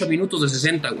mueve 8 minutos de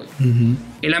 60, güey.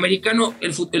 El americano,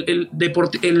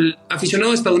 el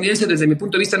aficionado estadounidense, desde mi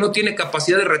punto de vista, no tiene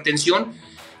capacidad de retención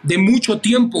de mucho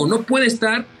tiempo. No puede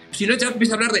estar, si no ya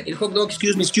empieza a hablar del hot dog,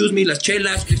 excuse me, las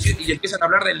chelas, y empiezan a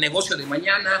hablar del negocio de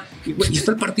mañana, y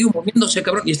está el partido moviéndose,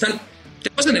 cabrón, y te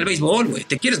pasa en el béisbol, güey,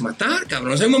 te quieres matar,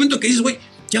 cabrón. O sea, hay un momento que dices, güey,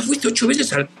 ya fuiste 8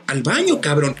 veces al baño,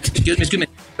 cabrón. Excuse me,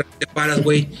 te paras,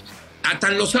 güey.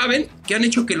 Tan lo saben que han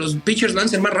hecho que los pitchers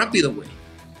lancen más rápido, güey.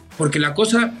 Porque la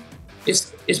cosa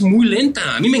es muy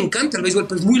lenta. A mí me encanta el béisbol,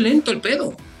 pero es muy lento el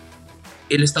pedo.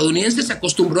 El estadounidense se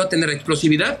acostumbró a tener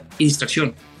explosividad y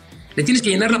distracción. Le tienes que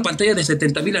llenar la pantalla de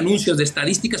 70,000 anuncios de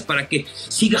estadísticas para que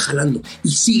siga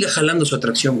jalando su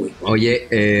atracción, güey. Oye,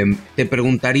 te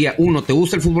preguntaría, 1, ¿te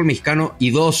gusta el fútbol mexicano?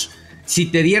 Y 2, si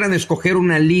te dieran a escoger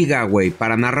una liga, güey,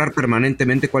 para narrar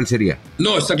permanentemente, ¿cuál sería?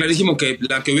 No, está clarísimo que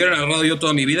la que hubiera narrado yo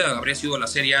toda mi vida habría sido la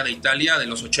Serie A de Italia de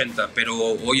los 80, pero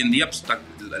hoy en día pues, está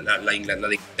la de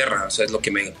Inglaterra, o sea, es lo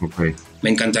que me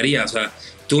encantaría. O sea,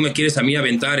 tú me quieres a mí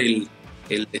aventar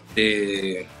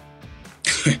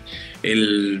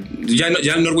ya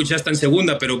el Norwich ya está en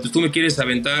segunda, pero pues tú me quieres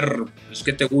aventar, pues,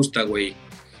 ¿qué te gusta, güey?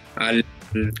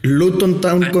 Luton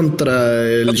Town contra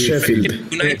el Sheffield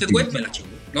United, güey, me la chingo.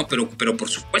 No, pero por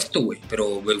supuesto, güey,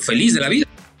 pero feliz de la vida.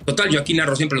 Total, yo aquí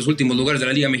narro siempre los últimos lugares de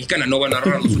la Liga Mexicana, no van a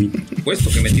narrar los últimos, por supuesto,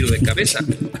 que me tiro de cabeza.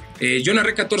 Yo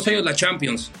narré 14 años la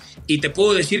Champions y te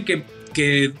puedo decir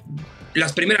que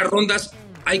las primeras rondas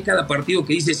hay cada partido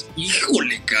que dices,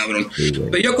 híjole, cabrón. Sí,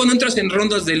 pero ya cuando entras en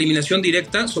rondas de eliminación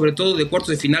directa, sobre todo de cuartos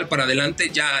de final para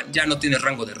adelante, ya no tienes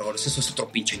rango de errores. Eso es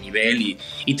otro pinche nivel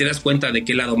y te das cuenta de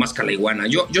qué lado más calaiguana.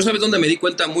 Yo sabes dónde me di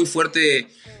cuenta muy fuerte,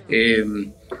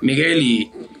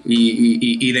 Miguel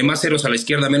y demás ceros a la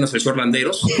izquierda, menos el señor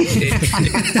Landeros.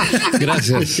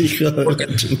 Gracias. Porque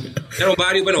eran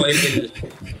varios, bueno, el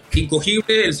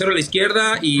incogible, el cero a la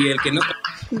izquierda y el que no...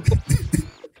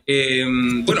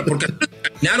 bueno, porque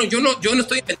terminaron. Yo no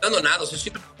estoy inventando nada, o sea,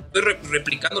 siempre estoy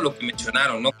replicando lo que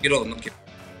mencionaron. No quiero.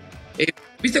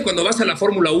 ¿Viste cuando vas a la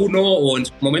Fórmula 1 o en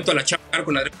su momento a la Champ Car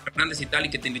con Adrián Fernández y tal, y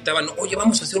que te invitaban, oye,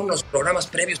 vamos a hacer unos programas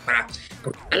previos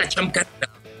porque está la Champ Car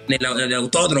en el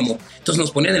autódromo? Entonces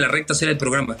nos ponían en la recta a hacer el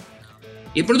programa.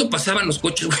 Y de pronto pasaban los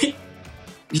coches, güey.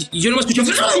 Y yo no me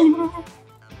escuchaba.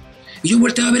 Y yo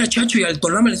volteaba a ver a Chacho y al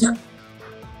programa le decía,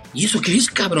 ¿y eso qué es,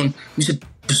 cabrón? Me dice,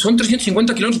 pues son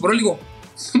 350 kilómetros por hora. Le digo,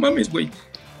 no mames, güey.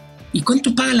 ¿Y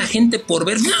cuánto paga la gente por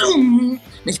ver? Me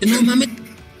dice, no mames.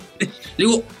 Le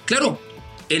digo, claro,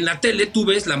 en la tele tú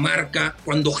ves la marca,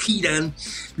 cuando giran,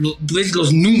 tú ves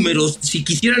los números. Si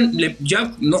quisieran,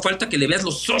 ya no falta que le veas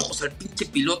los ojos al pinche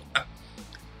piloto.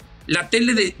 La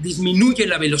tele disminuye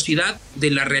la velocidad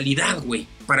de la realidad, güey,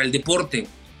 para el deporte.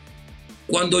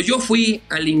 Cuando yo fui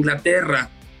a la Inglaterra,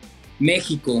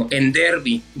 México, en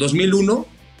Derby, 2001,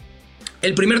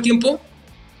 el primer tiempo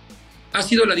ha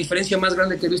sido la diferencia más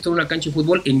grande que he visto en una cancha de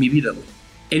fútbol en mi vida, güey.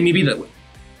 En mi vida, güey.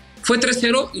 Fue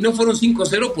 3-0 y no fueron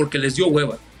 5-0 porque les dio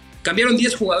hueva. Cambiaron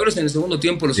 10 jugadores en el segundo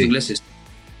tiempo los ingleses.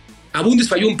 Abundis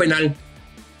falló un penal.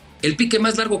 El pique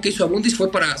más largo que hizo Abundis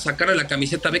fue para sacarle la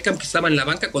camiseta a Beckham, que estaba en la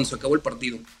banca cuando se acabó el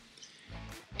partido.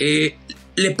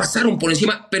 Le pasaron por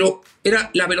encima, pero era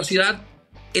la velocidad,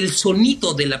 el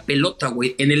sonido de la pelota,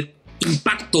 güey, en el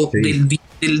impacto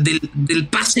del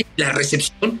pase, la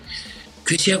recepción.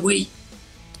 Que decía, güey,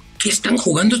 ¿qué están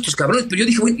jugando estos cabrones? Pero yo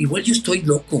dije, güey, igual yo estoy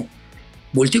loco.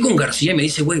 Volteé con García y me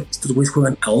dice, güey, estos güeyes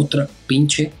juegan a otra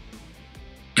pinche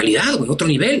calidad, güey, otro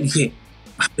nivel. Dije,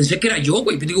 pensé que era yo,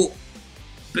 güey. Pero digo,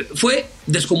 fue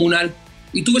descomunal.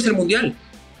 Y tú ves el Mundial,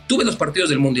 tú ves los partidos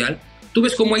del Mundial, tú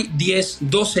ves cómo hay 10,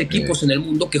 12 equipos en el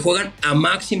mundo que juegan a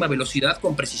máxima velocidad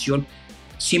con precisión.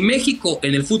 Si México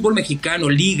en el fútbol mexicano,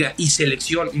 liga y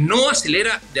selección no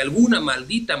acelera de alguna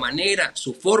maldita manera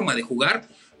su forma de jugar,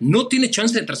 no tiene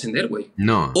chance de trascender, güey.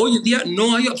 No. Hoy en día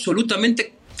no hay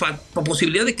absolutamente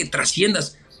posibilidad de que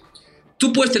trasciendas.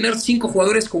 tú puedes tener 5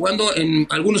 jugadores jugando en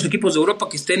algunos equipos de Europa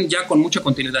que estén ya con mucha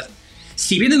continuidad.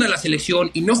 Si vienen a la selección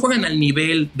y no juegan al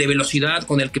nivel de velocidad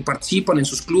con el que participan en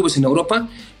sus clubes en Europa,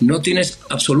 no tienes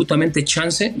absolutamente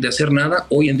chance de hacer nada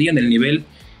hoy en día en el nivel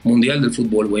mundial del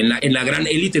fútbol, güey, en la gran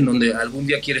élite en donde algún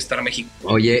día quiere estar México.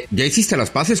 Oye, ¿ya hiciste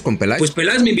las paces con Peláez? Pues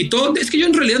Peláez me invitó, es que yo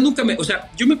en realidad nunca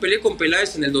yo me peleé con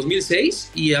Peláez en el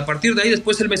 2006 y a partir de ahí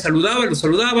después él me saludaba, lo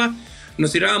saludaba,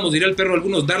 nos tirábamos, diría el perro,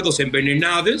 algunos dardos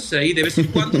envenenados ahí de vez en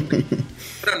cuando.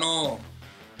 Ahora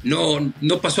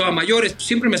no pasó a mayores,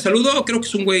 siempre me saludó, creo que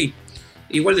es un güey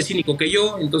igual de cínico que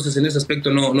yo, entonces en ese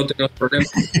aspecto no tenemos problemas.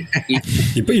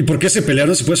 ¿Y por qué se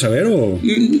pelearon? ¿Se puede saber? ¿O?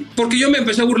 Porque yo me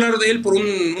empecé a burlar de él por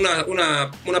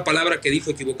una palabra que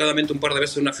dijo equivocadamente un par de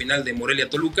veces en una final de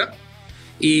Morelia-Toluca,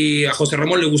 y a José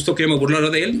Ramón le gustó que yo me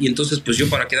burlara de él, y entonces pues yo,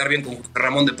 para quedar bien con José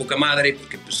Ramón de poca madre,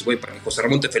 porque pues güey, para que José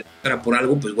Ramón te felicitara por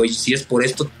algo, pues güey, si es por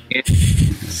esto, sí.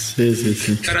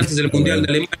 Antes del Mundial de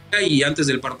Alemania y antes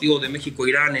del partido de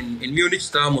México-Irán en Múnich,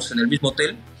 estábamos en el mismo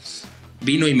hotel,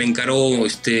 vino y me encaró,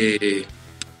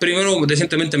 primero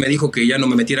decentemente me dijo que ya no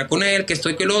me metiera con él, que esto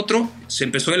y que el otro, se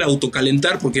empezó él a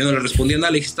autocalentar porque yo no le respondía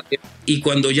nada, y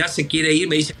cuando ya se quiere ir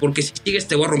me dice, porque si sigues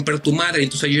te voy a romper tu madre,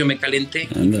 entonces yo me calenté.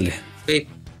 Ándale. Pues,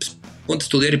 ponte a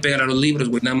estudiar y pegar a los libros,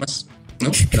 güey, nada más,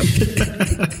 ¿no?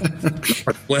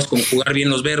 Puedes conjugar bien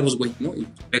los verbos, güey, ¿no? Y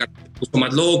me puso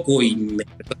más loco y me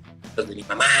de mi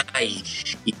mamá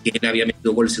y que él había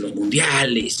metido goles en los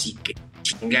mundiales y que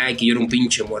chingada y que yo era un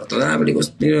pinche muerto de hambre.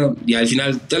 Y al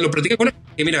final te lo platiqué con él,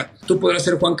 que mira, tú podrás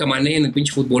ser Juan Camané en el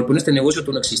pinche fútbol, pero en este negocio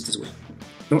tú no existes, güey,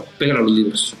 ¿no? Pégale a los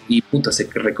libros. Y puta, se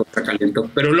recontra calentó.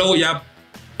 Pero luego ya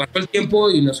pasó el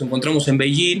tiempo y nos encontramos en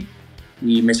Beijing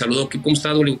y me saludó, ¿cómo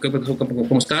estás? Le digo,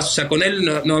 ¿cómo estás? O sea, con él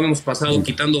no habíamos pasado,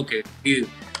 quitando que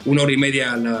 1 hora y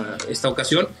media esta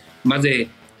ocasión, más de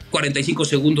 45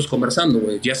 segundos conversando,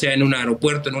 güey, ya sea en un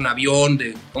aeropuerto, en un avión,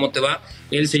 de cómo te va.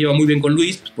 Él se lleva muy bien con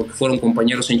Luis, pues, porque fueron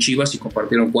compañeros en Chivas y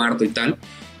compartieron cuarto y tal.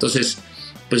 Entonces,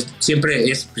 pues siempre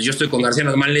pues yo estoy con García en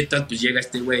las maletas, pues llega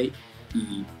este güey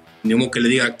y ni modo que le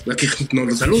diga que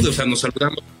nos salude, o sea, nos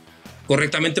saludamos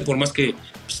correctamente, por más que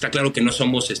pues, está claro que no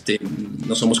somos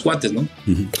cuates, ¿no?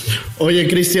 Oye,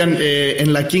 Cristian,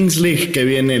 en la Kings League que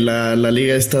viene, la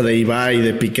liga esta de Ibai,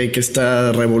 de Piqué, que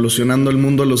está revolucionando el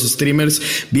mundo de los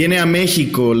streamers, viene a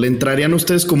México. ¿Le entrarían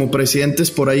ustedes como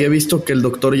presidentes? Por ahí he visto que el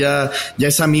doctor ya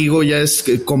es amigo, ya es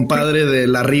compadre de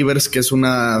la Rivers, que es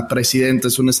una presidenta,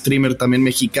 es una streamer también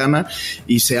mexicana,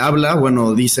 y se habla,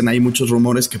 bueno, dicen, hay muchos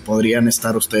rumores que podrían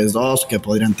estar ustedes dos, que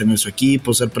podrían tener su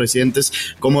equipo, ser presidentes.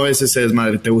 ¿Cómo ves ese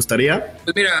desmadre? ¿Te gustaría?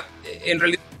 Pues mira, en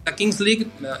realidad la Kings League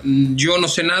yo no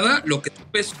sé nada. Lo que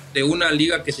es de una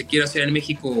liga que se quiere hacer en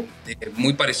México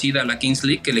muy parecida a la Kings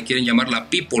League, que le quieren llamar la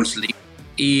People's League,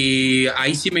 y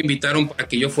ahí sí me invitaron para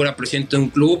que yo fuera presidente de un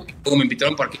club, y luego me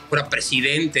invitaron para que yo fuera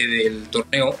presidente del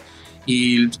torneo,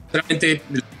 y realmente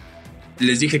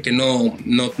les dije que no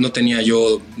tenía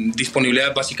yo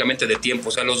disponibilidad básicamente de tiempo.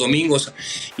 O sea, los domingos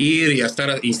ir y a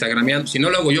estar instagrameando, si no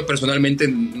lo hago yo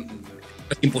personalmente,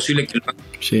 es imposible que lo haga.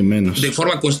 Sí, menos. De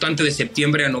forma constante de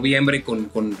septiembre a noviembre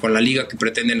con la liga que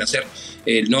pretenden hacer.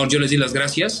 No, yo les di las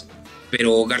gracias,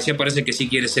 pero García parece que sí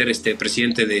quiere ser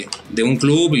presidente de un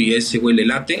club y ese güey le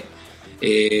late.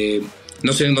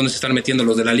 No sé en dónde se están metiendo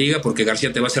los de la liga, porque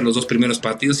García te va a hacer los 2 primeros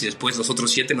partidos y después los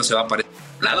otros 7 no se va a aparecer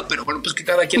a lado, pero bueno, pues que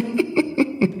cada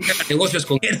quien haga negocios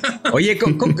con él. Oye,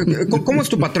 ¿cómo es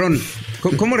tu patrón?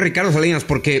 ¿Cómo es Ricardo Salinas?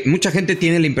 Porque mucha gente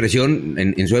tiene la impresión,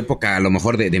 en su época a lo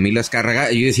mejor de Emilio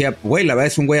Azcárraga, y yo decía, güey, la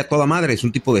verdad es un güey a toda madre, es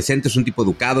un tipo decente, es un tipo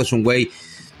educado, es un güey,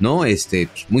 ¿no?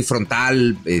 Muy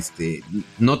frontal,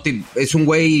 es un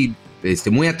güey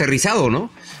muy aterrizado,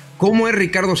 ¿no? ¿Cómo es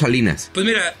Ricardo Salinas? Pues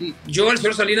mira, yo al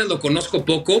señor Salinas lo conozco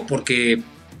poco porque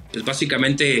pues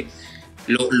básicamente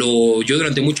yo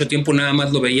durante mucho tiempo nada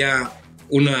más lo veía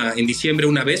en diciembre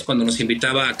una vez, cuando nos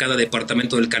invitaba a cada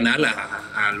departamento del canal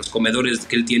a los comedores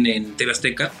que él tiene en TV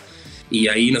Azteca, y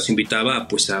ahí nos invitaba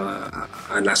pues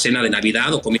a la cena de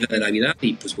Navidad o comida de Navidad,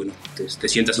 y pues bueno, te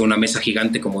sientas en una mesa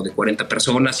gigante como de 40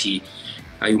 personas y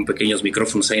hay un pequeños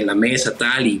micrófonos ahí en la mesa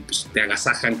tal, y pues te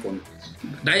agasajan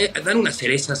dan unas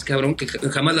cerezas, cabrón, que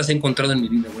jamás las he encontrado en mi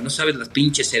vida, güey. No sabes las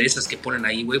pinches cerezas que ponen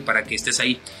ahí, güey, para que estés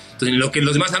ahí. Entonces, lo que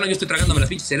los demás yo estoy tragándome las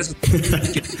pinches cerezas.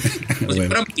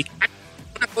 Una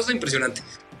cosa impresionante.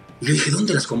 Y yo dije,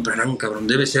 ¿dónde las comprarán, cabrón?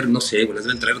 Debe ser, no sé, güey, las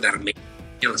deben traer de Armenia,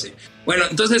 no sé. Bueno,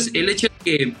 entonces, el hecho de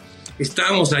que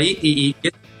estábamos ahí y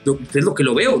es lo que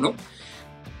lo veo, ¿no?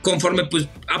 Conforme, pues,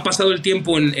 ha pasado el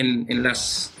tiempo en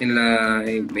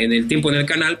el tiempo en el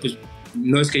canal, pues,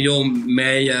 no es que yo me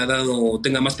haya dado o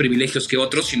tenga más privilegios que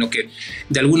otros, sino que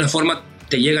de alguna forma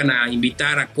te llegan a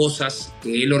invitar a cosas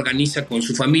que él organiza con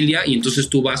su familia y entonces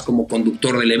tú vas como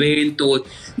conductor del evento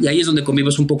y ahí es donde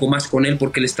convives un poco más con él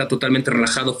porque él está totalmente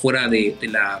relajado fuera de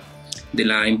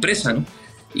la empresa, ¿no?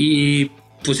 Y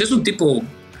pues es un tipo,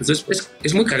 pues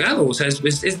es muy cagado, o sea,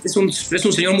 es un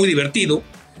señor muy divertido,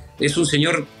 es un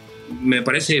señor, me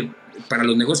parece, para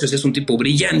los negocios es un tipo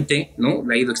brillante, ¿no?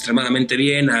 Le ha ido extremadamente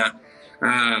bien,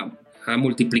 ha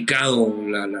multiplicado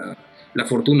la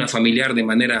fortuna familiar de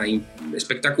manera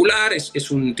espectacular,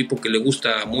 es un tipo que le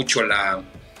gusta mucho la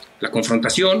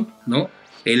confrontación, ¿no?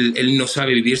 Él no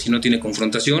sabe vivir si no tiene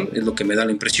confrontación, es lo que me da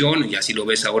la impresión, y así lo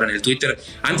ves ahora en el Twitter.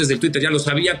 Antes del Twitter ya lo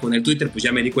sabía, con el Twitter pues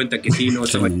ya me di cuenta que sí, no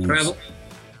estaba errado.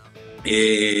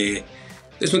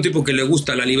 Es un tipo que le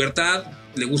gusta la libertad,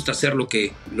 le gusta hacer lo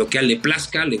que a él le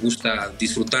plazca, le gusta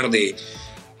disfrutar de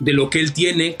lo que él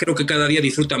tiene. Creo que cada día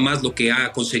disfruta más lo que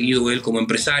ha conseguido él como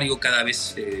empresario, cada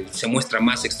vez se muestra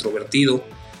más extrovertido,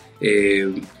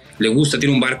 le gusta,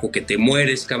 tiene un barco que te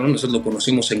mueres, cabrón. Nosotros lo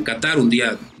conocimos en Qatar, un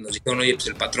día nos dijeron, oye, pues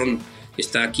el patrón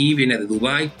está aquí, viene de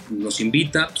Dubái, nos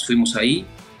invita, pues fuimos ahí,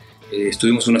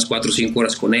 estuvimos unas 4 o 5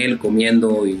 horas con él,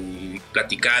 comiendo y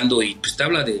platicando, y pues te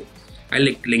habla de, a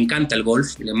él le encanta el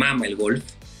golf, le mama el golf,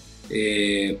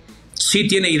 sí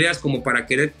tiene ideas como para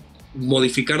querer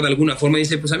modificar de alguna forma.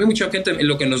 Dice, pues a mí mucha gente,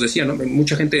 lo que nos decía, ¿no?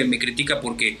 Mucha gente me critica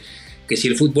porque que si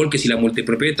el fútbol, que si la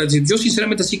multipropiedad. Yo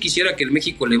sinceramente sí quisiera que el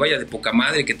México le vaya de poca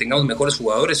madre, que tengamos mejores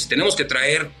jugadores. Si tenemos que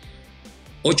traer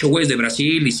 8 güeyes de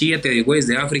Brasil y 7 güeyes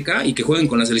de África y que jueguen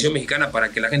con la selección mexicana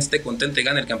para que la gente esté contenta y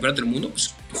gane el campeonato del mundo,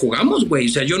 pues jugamos, güey. O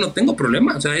sea, yo no tengo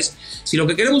problema. O sea, si lo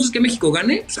que queremos es que México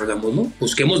gane, pues hagamos, ¿no?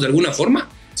 Busquemos de alguna forma.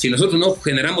 Si nosotros no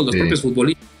generamos los propios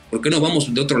futbolistas, ¿por qué no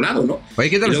vamos de otro lado, no? Oye,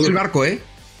 ¿qué tal es el barco,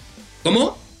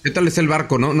 ¿Cómo? ¿¿Qué tal es el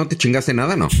barco? ¿No te chingaste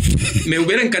nada, no? Me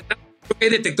hubiera encantado. Hay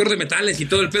detector de metales y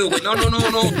todo el pedo, güey. No.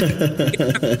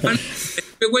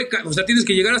 Güey, o sea, tienes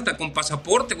que llegar hasta con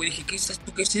pasaporte, güey. Dije, ¿qué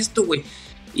es esto, güey?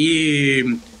 Y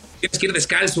tienes que ir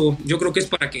descalzo. Yo creo que es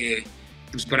para que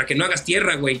no hagas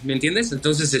tierra, güey, ¿me entiendes?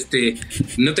 Entonces,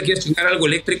 no te quieres chingar algo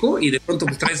eléctrico y de pronto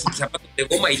pues traes zapatos de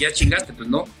goma y ya chingaste, pues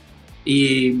no.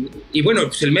 Y bueno,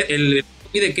 pues el mide,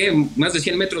 ¿qué? Más de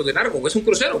 100 metros de largo, güey. Es un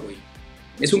crucero, güey.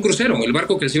 Es un crucero. El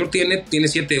barco que el señor tiene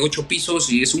 7, 8 pisos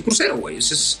y es un crucero, güey.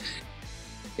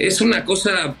 Es una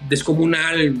cosa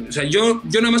descomunal. O sea, yo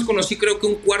nada más conocí creo que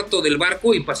un cuarto del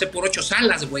barco y pasé por 8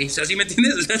 salas, güey. O sea, ¿sí me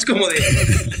entiendes? O sea, es como de...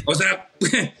 O sea,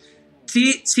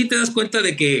 sí te das cuenta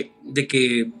de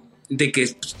que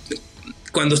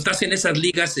cuando estás en esas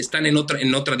ligas están en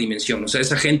otra dimensión. O sea,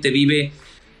 esa gente vive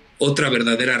otra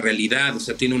verdadera realidad. O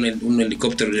sea, tiene un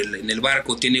helicóptero en el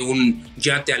barco, tiene un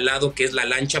yate al lado que es la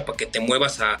lancha para que te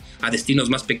muevas a destinos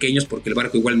más pequeños porque el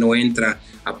barco igual no entra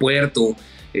a puerto.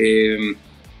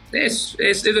 Es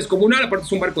descomunal. Aparte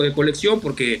es un barco de colección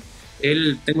porque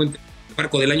tengo el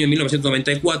barco del año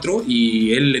 1994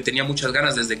 y él le tenía muchas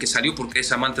ganas desde que salió porque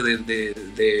es amante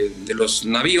de los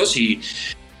navíos y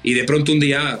de pronto un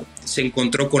día se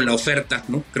encontró con la oferta,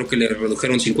 ¿no? Creo que le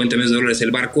redujeron $50 millones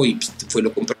el barco y pues, fue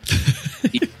lo compró.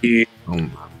 Y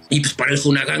pues para él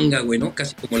fue una ganga, güey, ¿no?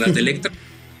 Casi como las de Electra,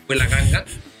 fue la ganga.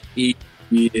 Y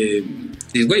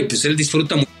güey, pues él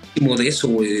disfruta muchísimo de eso,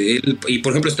 güey. Y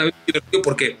por ejemplo está bien divertido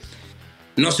porque,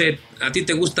 no sé, a ti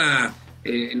te gusta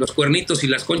los cuernitos y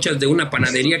las conchas de una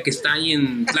panadería que está ahí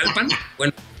en Tlalpan.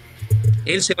 Bueno,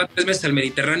 él se va 3 meses al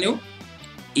Mediterráneo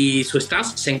y su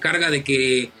staff se encarga de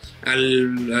que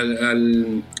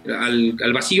al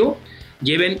vacío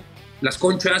lleven las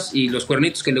conchas y los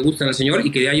cuernitos que le gustan al señor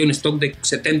y que haya un stock de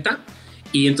 70.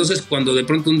 Y entonces cuando de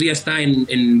pronto un día está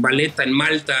en Valeta, en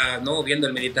Malta, ¿no? Viendo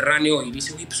el Mediterráneo y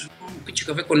dice, oye, pues un pinche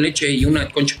café con leche y una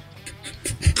concha.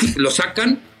 Lo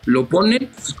sacan, lo ponen,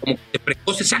 pues, como que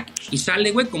precose, y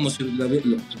sale, güey, como si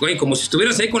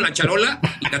estuvieras ahí con la charola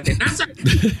y la tenaza.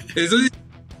 Entonces,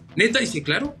 neta, dice,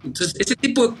 claro. Entonces, ese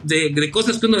tipo de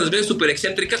cosas que uno las ve súper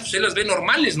excéntricas, pues él las ve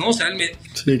normales, ¿no? O sea,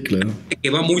 sí, claro. Que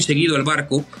va muy seguido al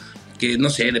barco, que no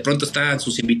sé, de pronto están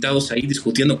sus invitados ahí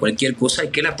discutiendo cualquier cosa y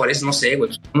que él aparece, no sé,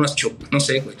 güey,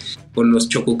 con los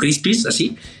Choco Crispies,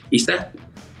 así, y está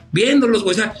viéndolos,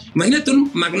 güey. O sea, imagínate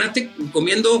un magnate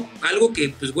comiendo algo que,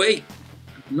 pues, güey,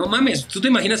 no mames, tú te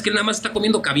imaginas que él nada más está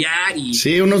comiendo caviar y...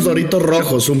 Sí, unos Doritos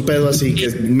rojos, un pedo así, que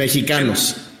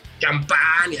mexicanos.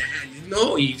 Champán,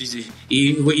 ¿no? Y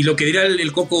lo que dirá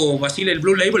el Coco Basile, el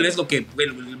Blue Label, es lo que...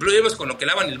 El Blue Label es con lo que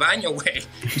lavan el baño, güey.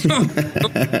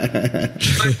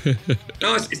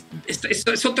 No,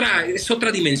 es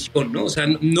otra dimensión, ¿no? O sea,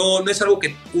 no es algo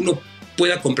que uno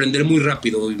pueda comprender muy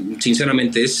rápido,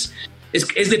 sinceramente.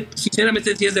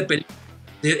 Sinceramente, sí es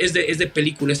de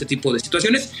película este tipo de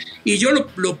situaciones. Y yo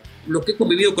lo que he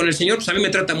convivido con el señor, pues a mí me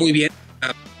trata muy bien.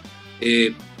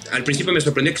 al principio me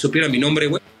sorprendió que supiera mi nombre,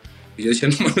 güey. Y yo decía,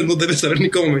 no mames, no debes saber ni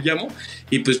cómo me llamo.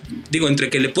 Y pues digo, entre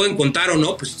que le pueden contar o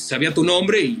no, pues sabía tu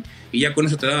nombre y ya con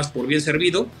eso te dabas por bien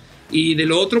servido. Y de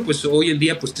lo otro, pues hoy en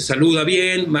día pues te saluda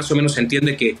bien, más o menos se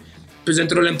entiende que pues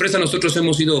dentro de la empresa nosotros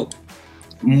hemos sido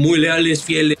muy leales,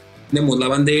 fieles, tenemos la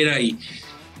bandera y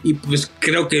pues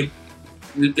creo que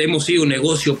hemos sido un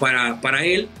negocio para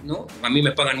él, ¿no? A mí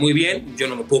me pagan muy bien, yo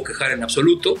no me puedo quejar en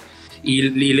absoluto y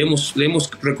le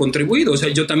hemos recontribuido. O sea,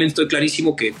 yo también estoy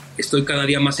clarísimo que estoy cada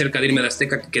día más cerca de irme de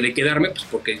Azteca que de quedarme, pues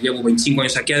porque llevo 25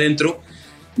 años aquí adentro,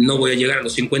 no voy a llegar a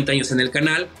los 50 años en el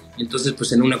canal, entonces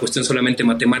pues en una cuestión solamente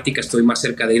matemática estoy más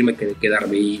cerca de irme que de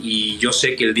quedarme y yo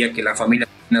sé que el día que la familia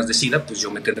decida, pues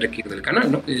yo me tendré que ir del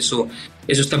canal, ¿no? Eso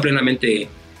está plenamente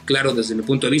claro desde mi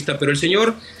punto de vista, pero el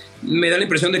señor me da la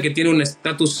impresión de que tiene un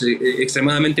estatus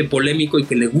extremadamente polémico y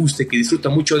que le guste, que disfruta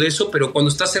mucho de eso, pero cuando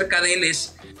está cerca de él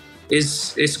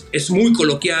es muy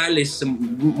coloquial, es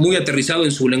muy aterrizado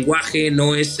en su lenguaje,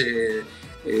 no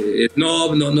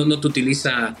te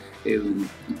utiliza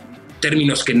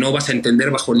términos que no vas a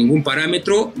entender bajo ningún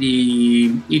parámetro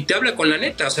y te habla con la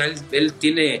neta. O sea, él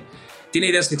tiene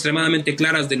ideas extremadamente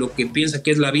claras de lo que piensa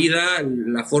que es la vida,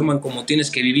 la forma en cómo tienes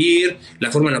que vivir,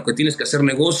 la forma en la que tienes que hacer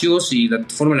negocios y la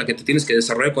forma en la que te tienes que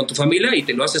desarrollar con tu familia y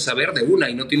te lo hace saber de una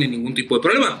y no tiene ningún tipo de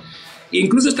problema. E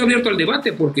incluso está abierto al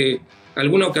debate porque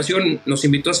alguna ocasión nos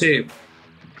invitó hace,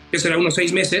 ¿qué será? Unos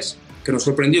 6 meses, que nos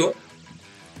sorprendió,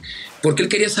 porque él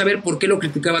quería saber por qué lo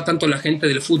criticaba tanto la gente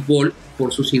del fútbol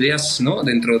por sus ideas, ¿no?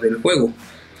 Dentro del juego.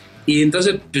 Y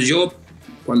entonces, pues yo,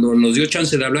 cuando nos dio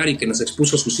chance de hablar y que nos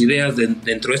expuso sus ideas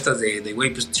dentro de estas de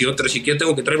güey, pues si yo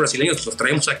tengo que traer brasileños, pues los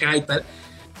traemos acá y tal.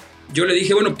 Yo le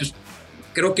dije, bueno, pues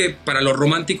creo que para los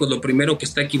románticos lo primero que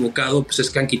está equivocado pues es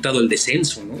que han quitado el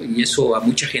descenso, ¿no? Y eso a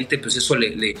mucha gente, pues eso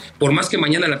por más que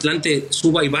mañana el Atlante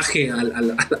suba y baje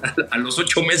a los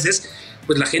 8 meses,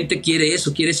 pues la gente quiere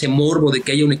eso, quiere ese morbo de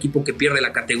que haya un equipo que pierde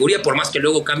la categoría, por más que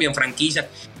luego cambian franquicia.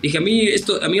 Dije, a mí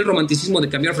el romanticismo de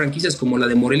cambiar franquicias como la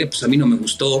de Morelia, pues a mí no me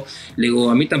gustó. Le digo,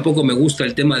 a mí tampoco me gusta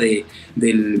el tema de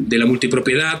la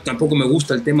multipropiedad, tampoco me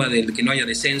gusta el tema de que no haya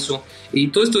descenso. Y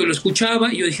todo esto lo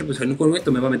escuchaba y yo dije, pues en un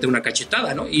momento me va a meter una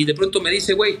cachetada, ¿no? Y de pronto me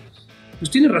dice, güey,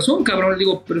 pues tienes razón, cabrón. Le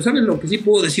digo, pero ¿sabes lo que sí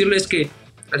puedo decirle? Es que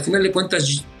al final de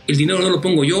cuentas el dinero no lo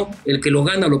pongo yo, el que lo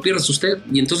gana lo pierde usted,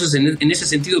 y entonces en ese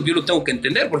sentido yo lo tengo que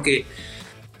entender, porque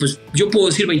pues yo puedo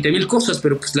decir 20,000 cosas,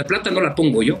 pero pues la plata no la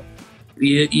pongo yo,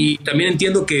 y también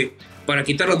entiendo que para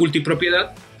quitar la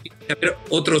multipropiedad tiene que haber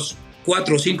otros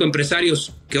 4 o 5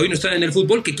 empresarios que hoy no están en el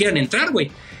fútbol que quieran entrar,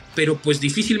 güey, pero pues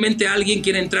difícilmente alguien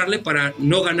quiere entrarle para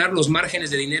no ganar los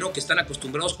márgenes de dinero que están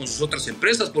acostumbrados con sus otras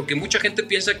empresas, porque mucha gente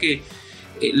piensa que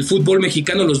el fútbol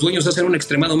mexicano, los dueños hacen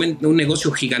un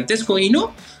negocio gigantesco y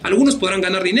no, algunos podrán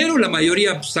ganar dinero, la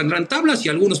mayoría pues, saldrán tablas y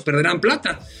algunos perderán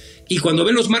plata. Y cuando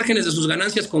ven los márgenes de sus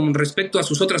ganancias con respecto a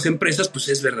sus otras empresas, pues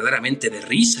es verdaderamente de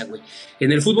risa, güey.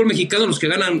 En el fútbol mexicano los que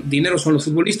ganan dinero son los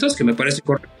futbolistas, que me parece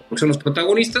correcto porque son los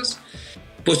protagonistas.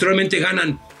 Posteriormente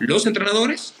ganan los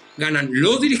entrenadores, ganan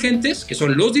los dirigentes, que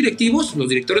son los directivos, los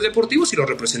directores deportivos y los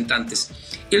representantes.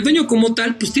 El dueño como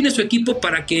tal, pues tiene su equipo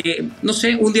para que, no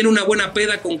sé, un día en una buena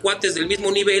peda con cuates del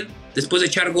mismo nivel, después de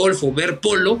echar golf o ver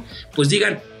polo, pues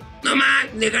digan, no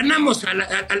más, le ganamos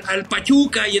al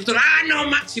Pachuca y entonces, no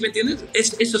más, ¿sí me entiendes?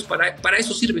 Eso es para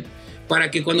eso sirve.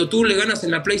 Para que cuando tú le ganas en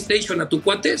la PlayStation a tu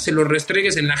cuate, se lo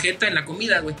restregues en la jeta, en la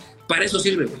comida, güey. Para eso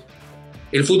sirve, güey.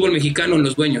 El fútbol mexicano en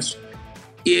los dueños.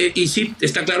 Y sí,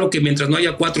 está claro que mientras no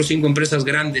haya 4 o 5 empresas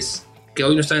grandes que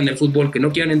hoy no están en el fútbol, que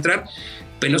no quieran entrar,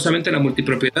 penosamente la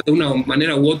multipropiedad de una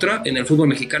manera u otra en el fútbol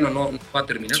mexicano no va a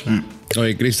terminar.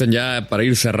 Oye, Cristian, ya para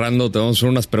ir cerrando, te vamos a hacer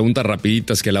unas preguntas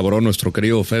rapiditas que elaboró nuestro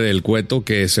querido Fede del Cueto,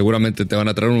 que seguramente te van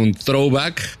a traer un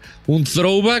throwback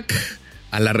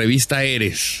a la revista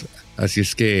Eres. Así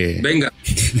es que... Venga.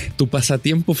 Tu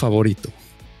pasatiempo favorito.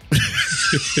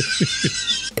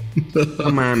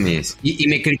 No mames. Y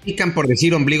me critican por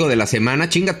decir ombligo de la semana.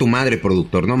 Chinga tu madre,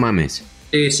 productor, no mames.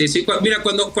 Sí. Mira,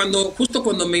 justo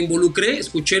cuando me involucré,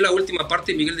 escuché la última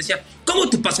parte y Miguel decía, ¿cómo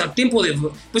tu pasatiempo de...?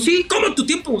 Pues sí, ¿cómo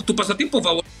tu pasatiempo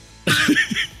favorito?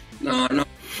 No.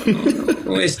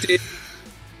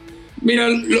 Mira,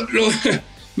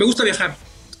 me gusta viajar.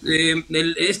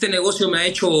 Este negocio me ha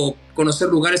hecho conocer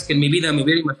lugares que en mi vida me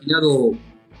hubiera imaginado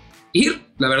ir,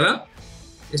 la verdad.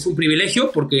 Es un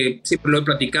privilegio porque siempre lo he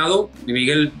platicado.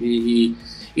 Miguel y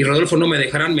Rodolfo no me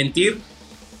dejarán mentir.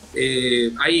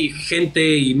 Hay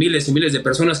gente y miles de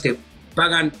personas que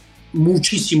pagan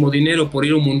muchísimo dinero por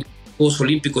ir a un mundial, a Juegos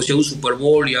Olímpicos y a un Super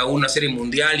Bowl y a una serie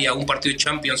mundial y a un partido de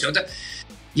Champions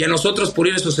y a nosotros por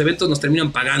ir a esos eventos nos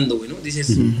terminan pagando, güey, ¿no?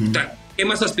 Dices, ¿qué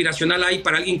más aspiracional hay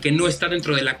para alguien que no está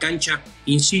dentro de la cancha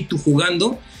in situ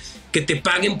jugando, que te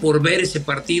paguen por ver ese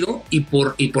partido y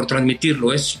por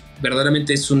transmitirlo?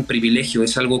 Verdaderamente es un privilegio,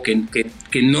 es algo que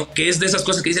es de esas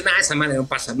cosas que dicen, esa madre no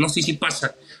pasa. No, sí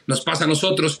pasa, nos pasa a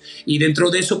nosotros. Y dentro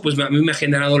de eso, pues a mí me ha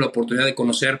generado la oportunidad de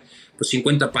conocer pues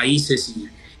 50 países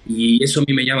y eso a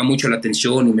mí me llama mucho la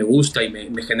atención y me gusta y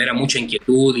me genera mucha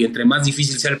inquietud. Y entre más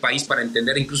difícil sea el país para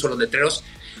entender incluso los letreros,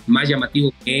 más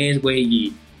llamativo es, güey.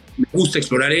 Y me gusta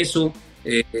explorar eso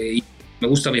y me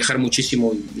gusta viajar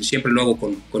muchísimo y siempre lo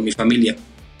hago con mi familia.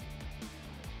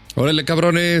 Órale,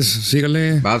 cabrones,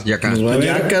 síganle. Vas, Yaca.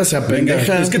 Yaca se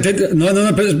apendeja. Es que no,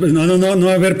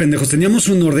 a ver, pendejos. Teníamos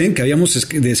un orden que habíamos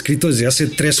descrito desde hace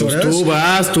 3 horas.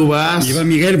 Pues tú vas. Iba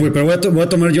Miguel, güey, pero voy a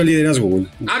tomar yo liderazgo, güey.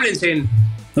 Háblense.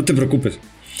 No te preocupes.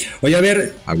 Oye, a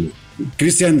ver,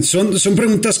 Cristian, son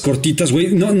preguntas cortitas,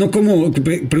 güey. No como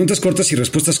preguntas cortas y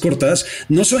respuestas cortas.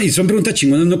 Y son preguntas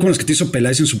chingonas, no como las que te hizo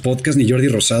Peláez en su podcast, ni Jordi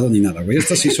Rosado, ni nada, güey.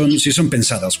 Estas sí son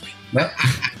pensadas, güey. ¿Va?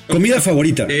 Comida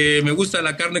favorita. Me gusta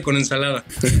la carne con ensalada.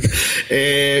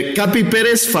 Capi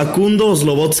Pérez, Facundo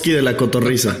Slobotsky de la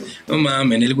Cotorriza. No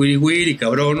mamen, el wiri wiri,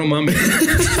 cabrón, no mamen.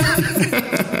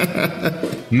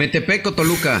 ¿Metepec o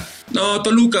Toluca? No,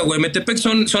 Toluca, güey. Metepec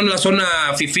son la zona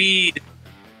fifí.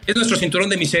 Es nuestro cinturón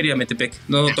de miseria, Metepec.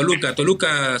 No,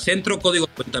 Toluca centro, código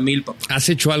 50,000, papá. ¿Has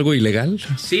hecho algo ilegal?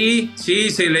 Sí,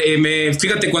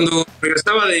 fíjate, cuando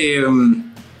regresaba de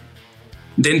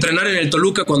entrenar en el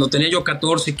Toluca, cuando tenía yo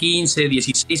 14, 15,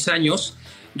 16 años,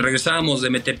 regresábamos de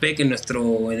Metepec en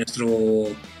nuestro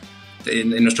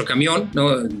camión, ¿no?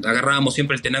 Agarrábamos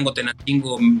siempre el Tenango,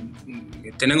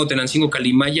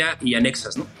 Calimaya y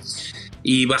Anexas, ¿no?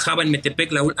 Y bajaba en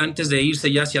Metepec, antes de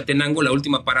irse ya hacia Tenango, la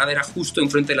última parada era justo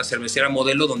enfrente de la cervecera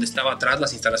Modelo, donde estaba atrás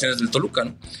las instalaciones del Toluca,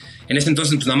 ¿no? En ese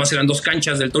entonces pues nada más eran 2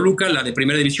 canchas del Toluca, la de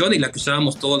primera división y la que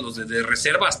usábamos todos los de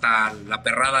reserva hasta la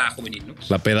perrada juvenil, ¿no?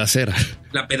 La pedacera.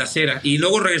 Y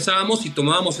luego regresábamos y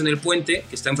tomábamos en el puente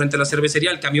que está enfrente de la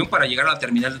cervecería el camión para llegar a la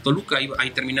terminal de Toluca.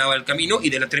 Ahí terminaba el camino y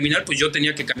de la terminal pues yo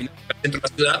tenía que caminar al centro de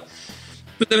la ciudad.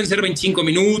 Pues deben ser 25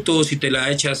 minutos, si te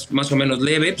la echas más o menos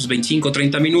leve, pues 25,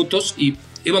 30 minutos y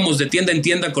íbamos de tienda en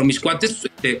tienda con mis cuates,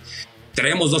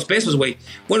 traíamos 2 pesos, güey.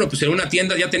 Bueno, pues en una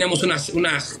tienda ya teníamos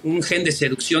un gen de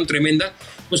seducción tremenda,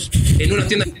 pues en una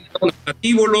tienda me chingaba unos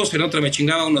platíbolos, en otra me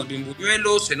chingaba unos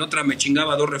bimbuñuelos, en otra me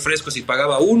chingaba 2 refrescos y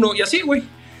pagaba 1 y así, güey.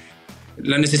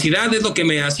 La necesidad es lo que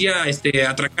me hacía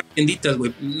atracar tienditas,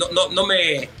 güey. No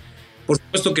me... Por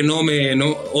supuesto que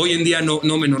hoy en día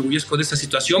no me enorgullezco de esta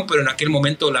situación, pero en aquel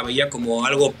momento la veía como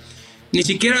algo ni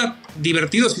siquiera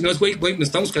divertido, sino es, güey, me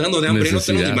estamos cagando de hambre,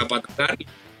 necesidad. No tenemos ni para pagar,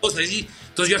 cosas así.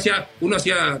 Entonces uno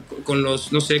hacía con los,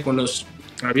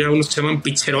 había unos que se llaman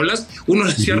pizzerolas, uno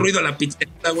le hacía ruido a la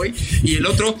pizzerola, güey, y el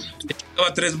otro te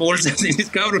echaba 3 bolsas, y dices,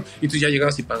 cabrón, y tú ya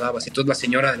llegabas y pagabas, y entonces la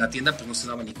señora de la tienda pues no se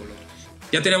daba ni color.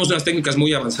 Ya teníamos unas técnicas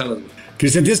muy avanzadas, güey.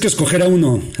 Cristian, tienes que escoger a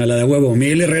uno, a la de huevo,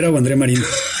 Miguel Herrera o André Marín.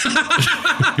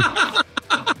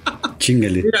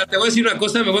 Chíngale. Mira, te voy a decir una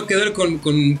cosa, me voy a quedar con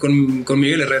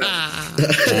Miguel Herrera.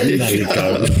 Ándale,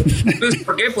 cabrón. ¿Entonces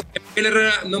por qué? Porque Miguel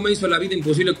Herrera no me hizo la vida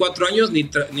imposible 4 años,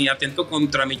 ni atentó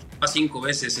contra mi chapa 5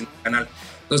 veces en el canal.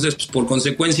 Entonces, pues, por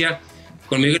consecuencia,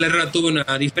 con Miguel Herrera tuve una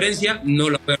diferencia, no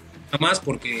la voy a hacer jamás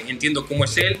porque entiendo cómo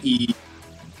es él y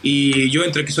yo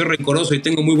entre que soy rencoroso y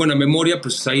tengo muy buena memoria,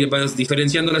 pues ahí vas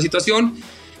diferenciando la situación.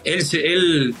 A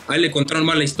él le contaron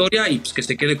mal la historia y pues que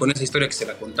se quede con esa historia que se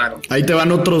la contaron. Ahí te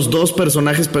van otros 2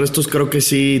 personajes, pero estos creo que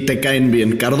sí te caen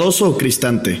bien. ¿Cardoso o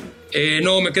Cristante?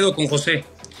 No, me quedo con José.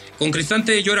 Con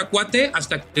Cristante yo era cuate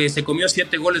hasta que se comió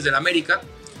 7 goles del América.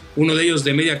 Uno de ellos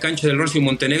de media cancha del Racing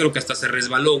Montenegro que hasta se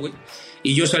resbaló, güey.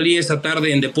 Y yo salí esa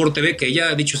tarde en Deporte B, que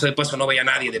ya dicho sea de paso no veía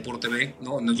nadie Deporte B,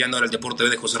 ¿no? Ya no era el Deporte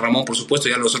B de José Ramón, por supuesto,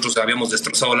 ya nosotros habíamos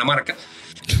destrozado la marca.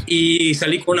 Y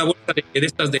salí con una bolsa de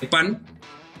estas de pan,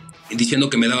 diciendo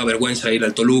que me daba vergüenza ir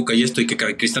al Toluca y esto, y que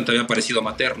Cristante había parecido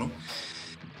materno.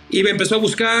 Y me empezó a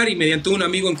buscar y mediante un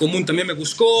amigo en común también me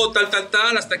buscó, tal,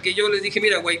 hasta que yo les dije,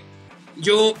 mira, güey,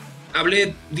 yo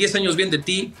hablé 10 años bien de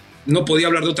ti, no podía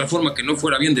hablar de otra forma que no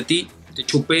fuera bien de ti, te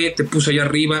chupé, te puse allá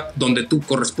arriba, donde tú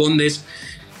correspondes,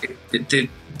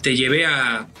 te llevé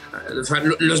o sea,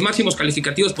 los máximos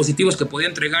calificativos positivos que podía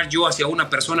entregar yo hacia una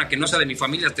persona que no sea de mi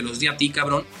familia, te los di a ti,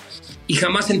 cabrón. Y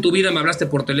jamás en tu vida me hablaste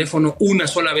por teléfono una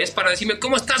sola vez para decirme,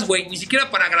 ¿cómo estás, güey? Ni siquiera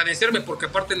para agradecerme, porque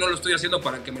aparte no lo estoy haciendo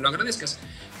para que me lo agradezcas.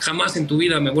 Jamás en tu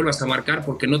vida me vuelvas a marcar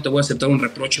porque no te voy a aceptar un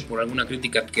reproche por alguna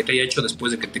crítica que te haya hecho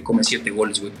después de que te comes 7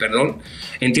 goles, güey. Perdón,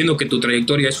 entiendo que tu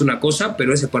trayectoria es una cosa,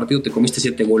 pero ese partido te comiste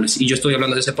 7 goles. Y yo estoy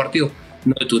hablando de ese partido,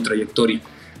 no de tu trayectoria.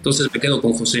 Entonces me quedo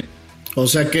con José. O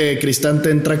sea que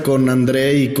Cristante entra con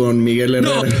André y con Miguel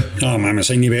Herrera. No, mames,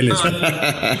 hay niveles.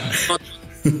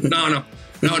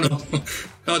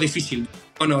 No, difícil.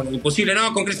 No, imposible.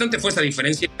 No, con Cristante fue esa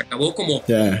diferencia. Acabó como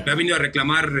me ha venido a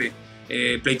reclamar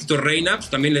Pleitito Reina. Pues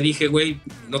también le dije, güey,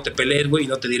 no te pelees, güey,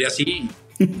 no te diré así.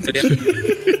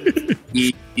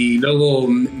 Y luego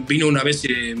vino una vez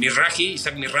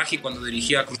Isaac Mirraji, cuando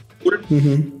dirigía a Cruz Azul.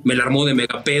 Me la armó de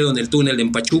megapedo en el túnel de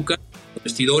Pachuca, los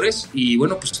vestidores, y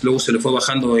bueno, pues luego se le fue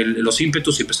bajando los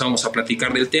ímpetus y empezamos a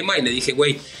platicar del tema y le dije,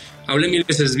 güey, hablé 1000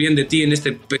 veces bien de ti en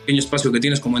este pequeño espacio que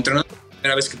tienes como entrenador. La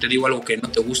primera vez que te digo algo que no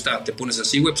te gusta, te pones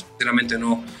así, güey, pues sinceramente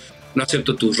no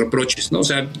acepto tus reproches, ¿no? O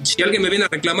sea, si alguien me viene a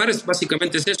reclamar,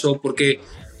 básicamente es eso, porque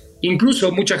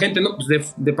incluso mucha gente, ¿no? Pues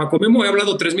de Paco Memo he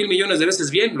hablado 3,000 millones de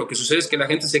veces bien. Lo que sucede es que la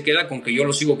gente se queda con que yo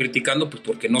lo sigo criticando, pues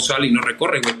porque no sale y no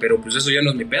recorre, güey. Pero pues eso ya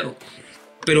no es mi pedo.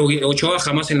 Pero Ochoa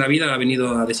jamás en la vida ha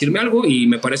venido a decirme algo y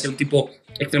me parece un tipo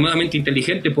extremadamente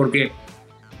inteligente porque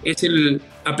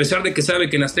a pesar de que sabe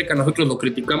que en Azteca nosotros lo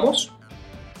criticamos,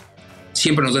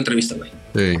 siempre nos da entrevista, güey.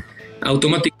 Sí.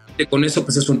 Automáticamente con eso,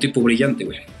 pues es un tipo brillante,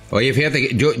 güey. Oye, fíjate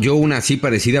que yo una así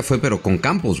parecida fue, pero con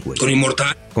Campos, güey. Con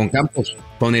Inmortal. Con Campos,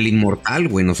 con el Inmortal,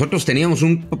 güey. Nosotros teníamos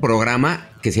un programa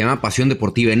que se llama Pasión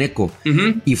Deportiva en Eco.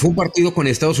 Y fue un partido con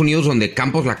Estados Unidos donde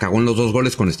Campos la cagó en los 2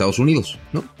 goles con Estados Unidos,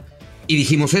 ¿no? Y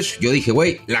dijimos eso. Yo dije,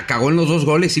 güey, la cagó en los 2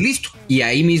 goles y listo. Y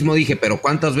ahí mismo dije, pero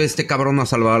 ¿cuántas veces este cabrón ha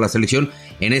salvado a la selección?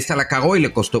 En esta la cagó y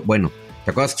le costó. Bueno,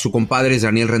 ¿te acuerdas que su compadre es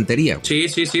Daniel Rentería, güey?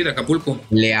 Sí, de Acapulco.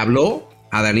 Le habló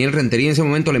a Daniel Rentería en ese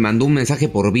momento, le mandó un mensaje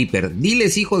por Viper.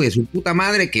 Diles, hijo de su puta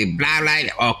madre, que bla, bla,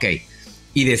 ok.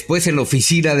 Y después en la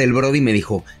oficina del Brody me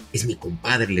dijo, es mi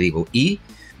compadre, le digo. Y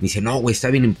me dice, no, güey, está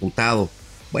bien emputado.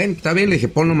 Bueno, está bien, le dije,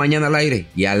 ponlo mañana al aire.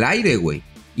 Y al aire, güey.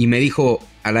 Y me dijo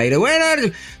al aire, bueno,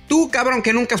 tú, cabrón,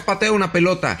 que nunca has pateado una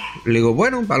pelota. Le digo,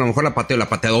 bueno, a lo mejor la ha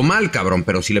pateado mal, cabrón,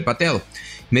 pero sí le he pateado.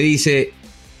 Me dice,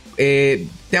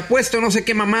 te apuesto no sé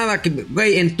qué mamada, que,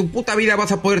 güey, en tu puta vida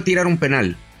vas a poder tirar un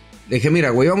penal. Le dije, mira,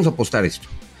 güey, vamos a apostar esto.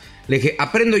 Le dije,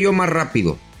 aprendo yo más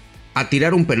rápido a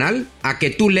tirar un penal a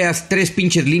que tú leas 3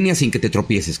 pinches líneas sin que te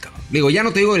tropieces, cabrón. Le digo, ya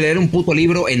no te digo de leer un puto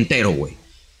libro entero, güey.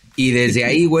 Y desde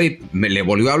ahí, güey, me le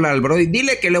volvió a hablar al Brody.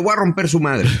 Dile que le voy a romper su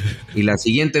madre. Y la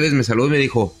siguiente vez me saludó y me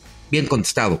dijo, bien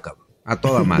contestado, cabrón. A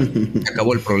toda madre. Se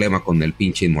acabó el problema con el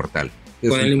pinche Inmortal.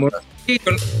 Con el Inmortal. Sí,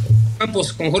 con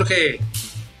Campos, con Jorge.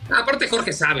 Aparte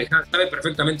Jorge sabe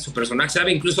perfectamente su personaje,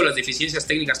 sabe incluso las deficiencias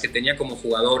técnicas que tenía como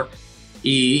jugador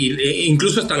e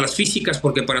incluso hasta las físicas,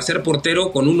 porque para ser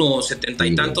portero con unos 70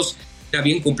 y tantos era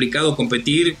bien complicado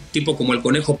competir, tipo como el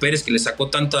Conejo Pérez que le sacó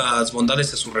tantas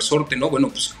bondades a su resorte, ¿no? Bueno,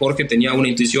 pues Jorge tenía una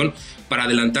intuición para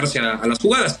adelantarse a las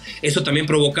jugadas. Eso también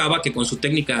provocaba que con su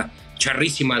técnica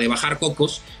charrísima de bajar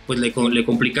cocos, pues le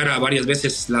complicara varias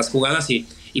veces las jugadas y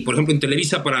por ejemplo en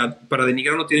Televisa para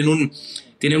denigrarlo tienen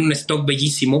un stock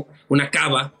bellísimo, una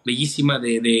cava bellísima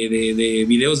de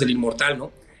videos del Inmortal,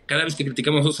 ¿no? Cada vez que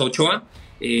criticamos a Ochoa,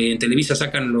 en Televisa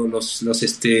sacan los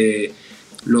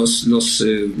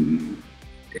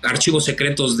archivos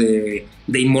secretos de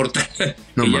Inmortal,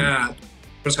 no, que ya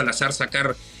Salazar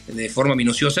sacar de forma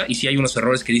minuciosa, y si hay unos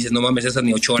errores que dices, no mames, esas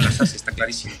ni Ochoa las hace, está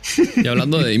clarísimo. Y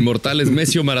hablando de Inmortales,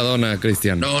 ¿Messi o Maradona,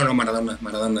 Cristian? No, Maradona.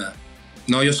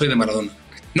 No, yo soy de Maradona.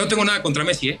 No tengo nada contra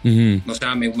Messi, O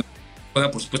sea,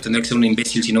 por supuesto tendría que ser un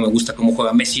imbécil si no me gusta cómo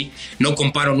juega Messi. No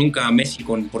comparo nunca a Messi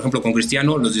por ejemplo con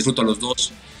Cristiano, los disfruto a los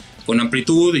dos con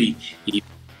amplitud y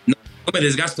no me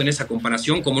desgasto en esa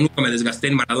comparación como nunca me desgasté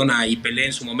en Maradona y Pelé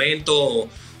en su momento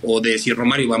o de si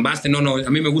Romario y Van Basten. No, a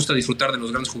mí me gusta disfrutar de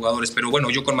los grandes jugadores, pero bueno,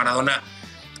 yo con Maradona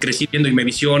crecí viendo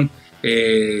Imevisión,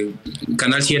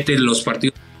 Canal 7, los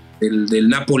partidos del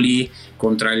Napoli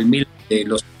contra el Milan, de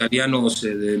los italianos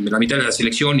de la mitad de la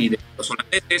selección y de los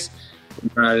holandeses,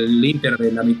 contra el Inter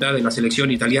de la mitad de la selección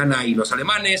italiana y los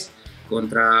alemanes,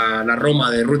 contra la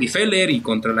Roma de Rudi Feller y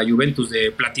contra la Juventus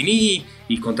de Platini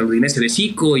y contra el Udinese de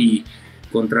Zico y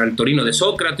contra el Torino de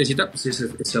Sócrates y tal. Pues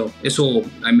eso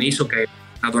me hizo que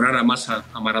adorara más a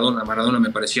Maradona. Maradona me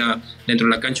parecía dentro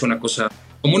de la cancha una cosa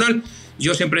comunal.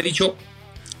 Yo siempre he dicho,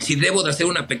 si debo de hacer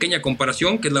una pequeña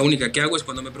comparación, que es la única que hago, es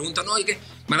cuando me preguntan, no, ¿y qué?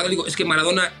 Maradona, digo, es que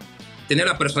Maradona tenía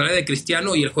la personalidad de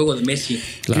Cristiano y el juego de Messi.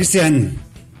 Claro. Cristian,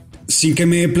 sin que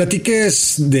me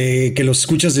platiques de que los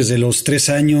escuchas desde los 3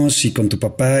 años y con tu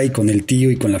papá y con el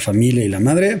tío y con la familia y la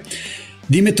madre,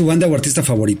 dime tu banda o artista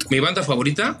favorito. ¿Mi banda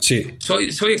favorita? Sí.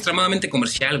 Soy extremadamente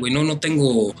comercial, güey. No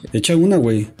tengo... Echa una,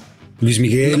 güey. Luis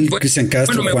Miguel, no, Cristian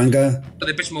Castro, Juanga.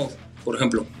 Depeche Mode, por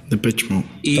ejemplo. Depeche Mode.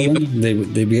 Y bueno,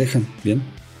 de vieja, bien.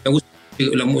 Me gusta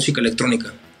la música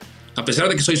electrónica. A pesar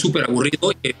de que soy súper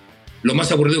aburrido, lo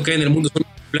más aburrido que hay en el mundo son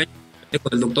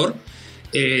los del doctor.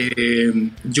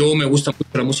 yo me gusta mucho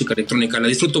la música electrónica, la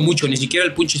disfruto mucho, ni siquiera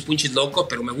el punchis loco,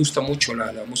 pero me gusta mucho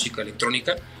la música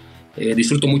electrónica.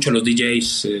 Disfruto mucho los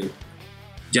DJs,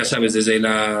 ya sabes, desde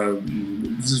los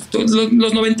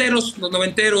noventeros, los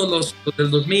del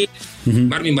 2000,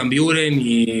 Armin van Buuren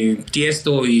y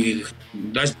Tiesto y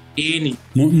Dash y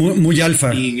muy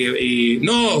alfa.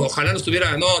 No, ojalá no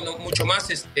estuviera, no, mucho más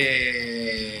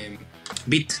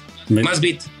beat, más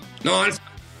beat, no alfa,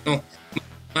 no,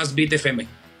 más beat FM.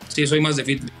 Sí, soy más de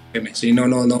beat FM. Sí, no,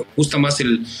 me gusta más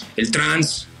el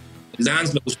trance, el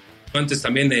dance, me gustó antes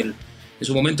también en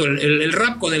su momento el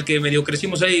rap con el que medio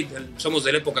crecimos ahí, somos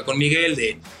de la época con Miguel,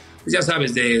 pues ya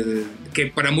sabes, que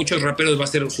para muchos raperos va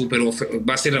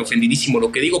a ser ofendidísimo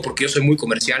lo que digo, porque yo soy muy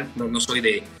comercial, no soy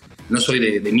de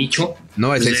nicho.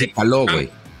 No, ese sí caló, güey.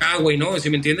 Güey, ¿no?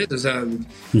 ¿Sí me entiendes? O sea,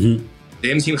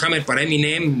 de MC Hammer para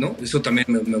Eminem, ¿no? Eso también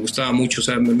me gustaba mucho, o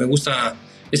sea, me gusta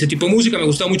ese tipo de música, me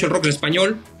gustaba mucho el rock en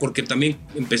español, porque también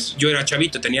yo era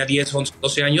chavito, tenía 10, 11,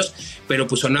 12 años, pero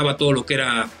pues sonaba todo lo que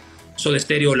era Soda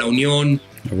Stereo, La Unión,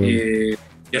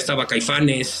 ya estaba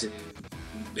Caifanes,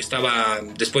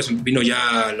 después vino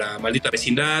ya La Maldita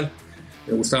Vecindad,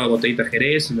 me gustaba Botellita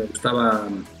Jerez, me gustaba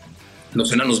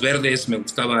Los Enanos Verdes, me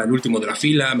gustaba El Último de la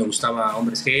Fila, me gustaba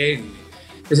Hombres G,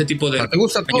 ese tipo de... Te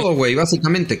gusta todo, güey,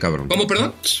 básicamente, cabrón. ¿Cómo,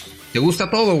 perdón? Te gusta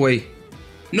todo, güey.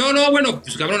 No, bueno,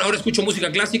 pues cabrón, ahora escucho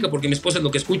música clásica porque mi esposa es lo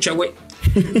que escucha, güey.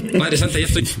 Madre santa, ya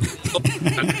estoy...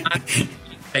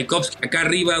 Tchaikovsky acá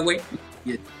arriba, güey.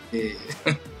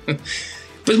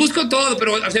 Pues busco todo,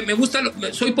 pero o sea, me gusta,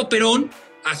 soy poperón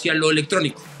hacia lo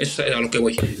electrónico, eso es a lo que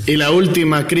voy. Y la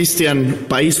última, Cristian,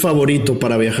 país favorito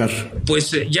para viajar.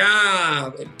 Pues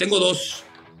ya tengo dos,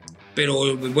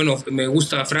 pero bueno, me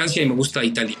gusta Francia y me gusta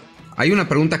Italia. Hay una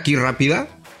pregunta aquí rápida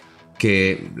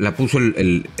que la puso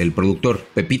el productor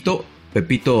Pepito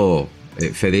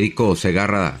Federico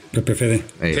Segarra. Pepe Fede.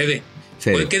 Fede.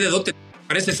 Oye, qué dedote,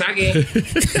 parece Sague.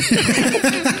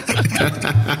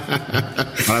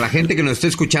 Para la gente que nos está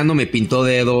escuchando, me pintó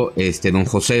dedo don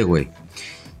José, güey.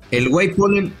 El güey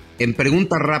pone en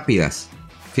preguntas rápidas.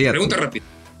 Fíjate.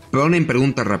 Pone en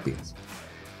preguntas rápidas.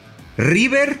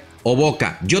 ¿River o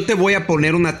Boca? Yo te voy a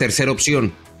poner una tercera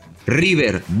opción.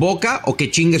 ¿River, Boca o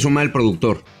que chingue su madre el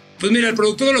productor? Pues mira, el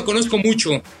productor no lo conozco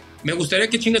mucho. Me gustaría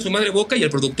que chingue su madre Boca y el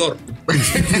productor.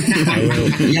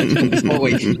 No,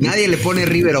 güey. Nadie le pone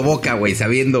River o Boca, güey,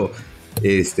 sabiendo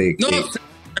No,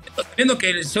 sabiendo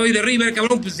que soy de River,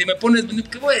 cabrón, pues si me pones,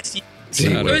 ¿qué voy a decir? Sí,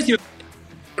 claro.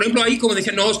 Por ejemplo, ahí como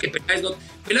decían, no, es que Peláez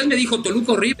me dijo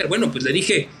Toluca o River. Bueno, pues le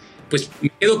dije, pues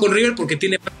me quedo con River porque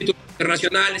tiene más títulos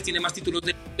internacionales, tiene más títulos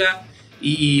de liga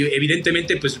y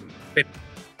evidentemente, pues, pero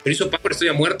hizo Power, estoy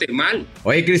a muerte, mal.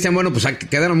 Oye, Cristian, bueno, pues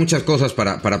quedaron muchas cosas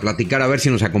para platicar, a ver si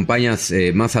nos acompañas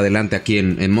más adelante aquí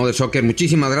en Mother Soccer.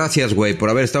 Muchísimas gracias, güey, por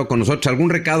haber estado con nosotros. ¿Algún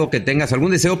recado que tengas,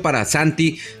 algún deseo para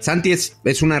Santi? Santi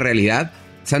es una realidad.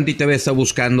 Santi TV está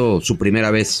buscando su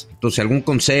primera vez. Entonces, algún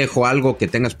consejo, algo que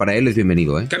tengas para él es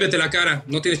bienvenido, ¿eh? Cámbiate la cara,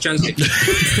 no tienes chance.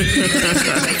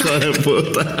 Hijo de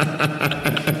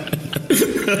puta.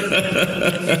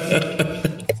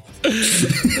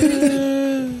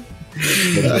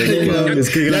 Ay, mames,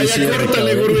 qué gran ya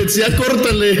córtale, Gurbetz, ya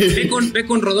córtale. Ve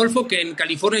con Rodolfo, que en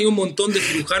California hay un montón de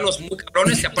cirujanos muy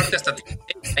cabrones que aparte hasta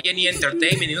hay ni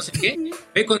entertainment y no sé qué.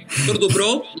 Ve con el doctor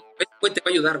Dubro, te va a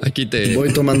ayudar. Aquí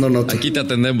voy tomando nota. Aquí te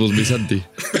atendemos, mi Santi.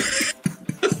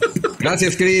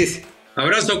 Gracias, Cris.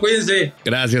 Abrazo, cuídense.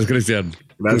 Gracias, Cristian.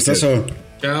 Gustazo.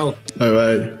 Chao.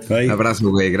 Bye. Un abrazo,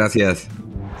 güey, gracias.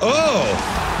 Oh,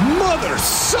 Mother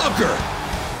Sucker.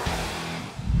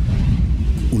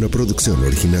 Una producción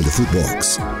original de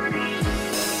Footbox.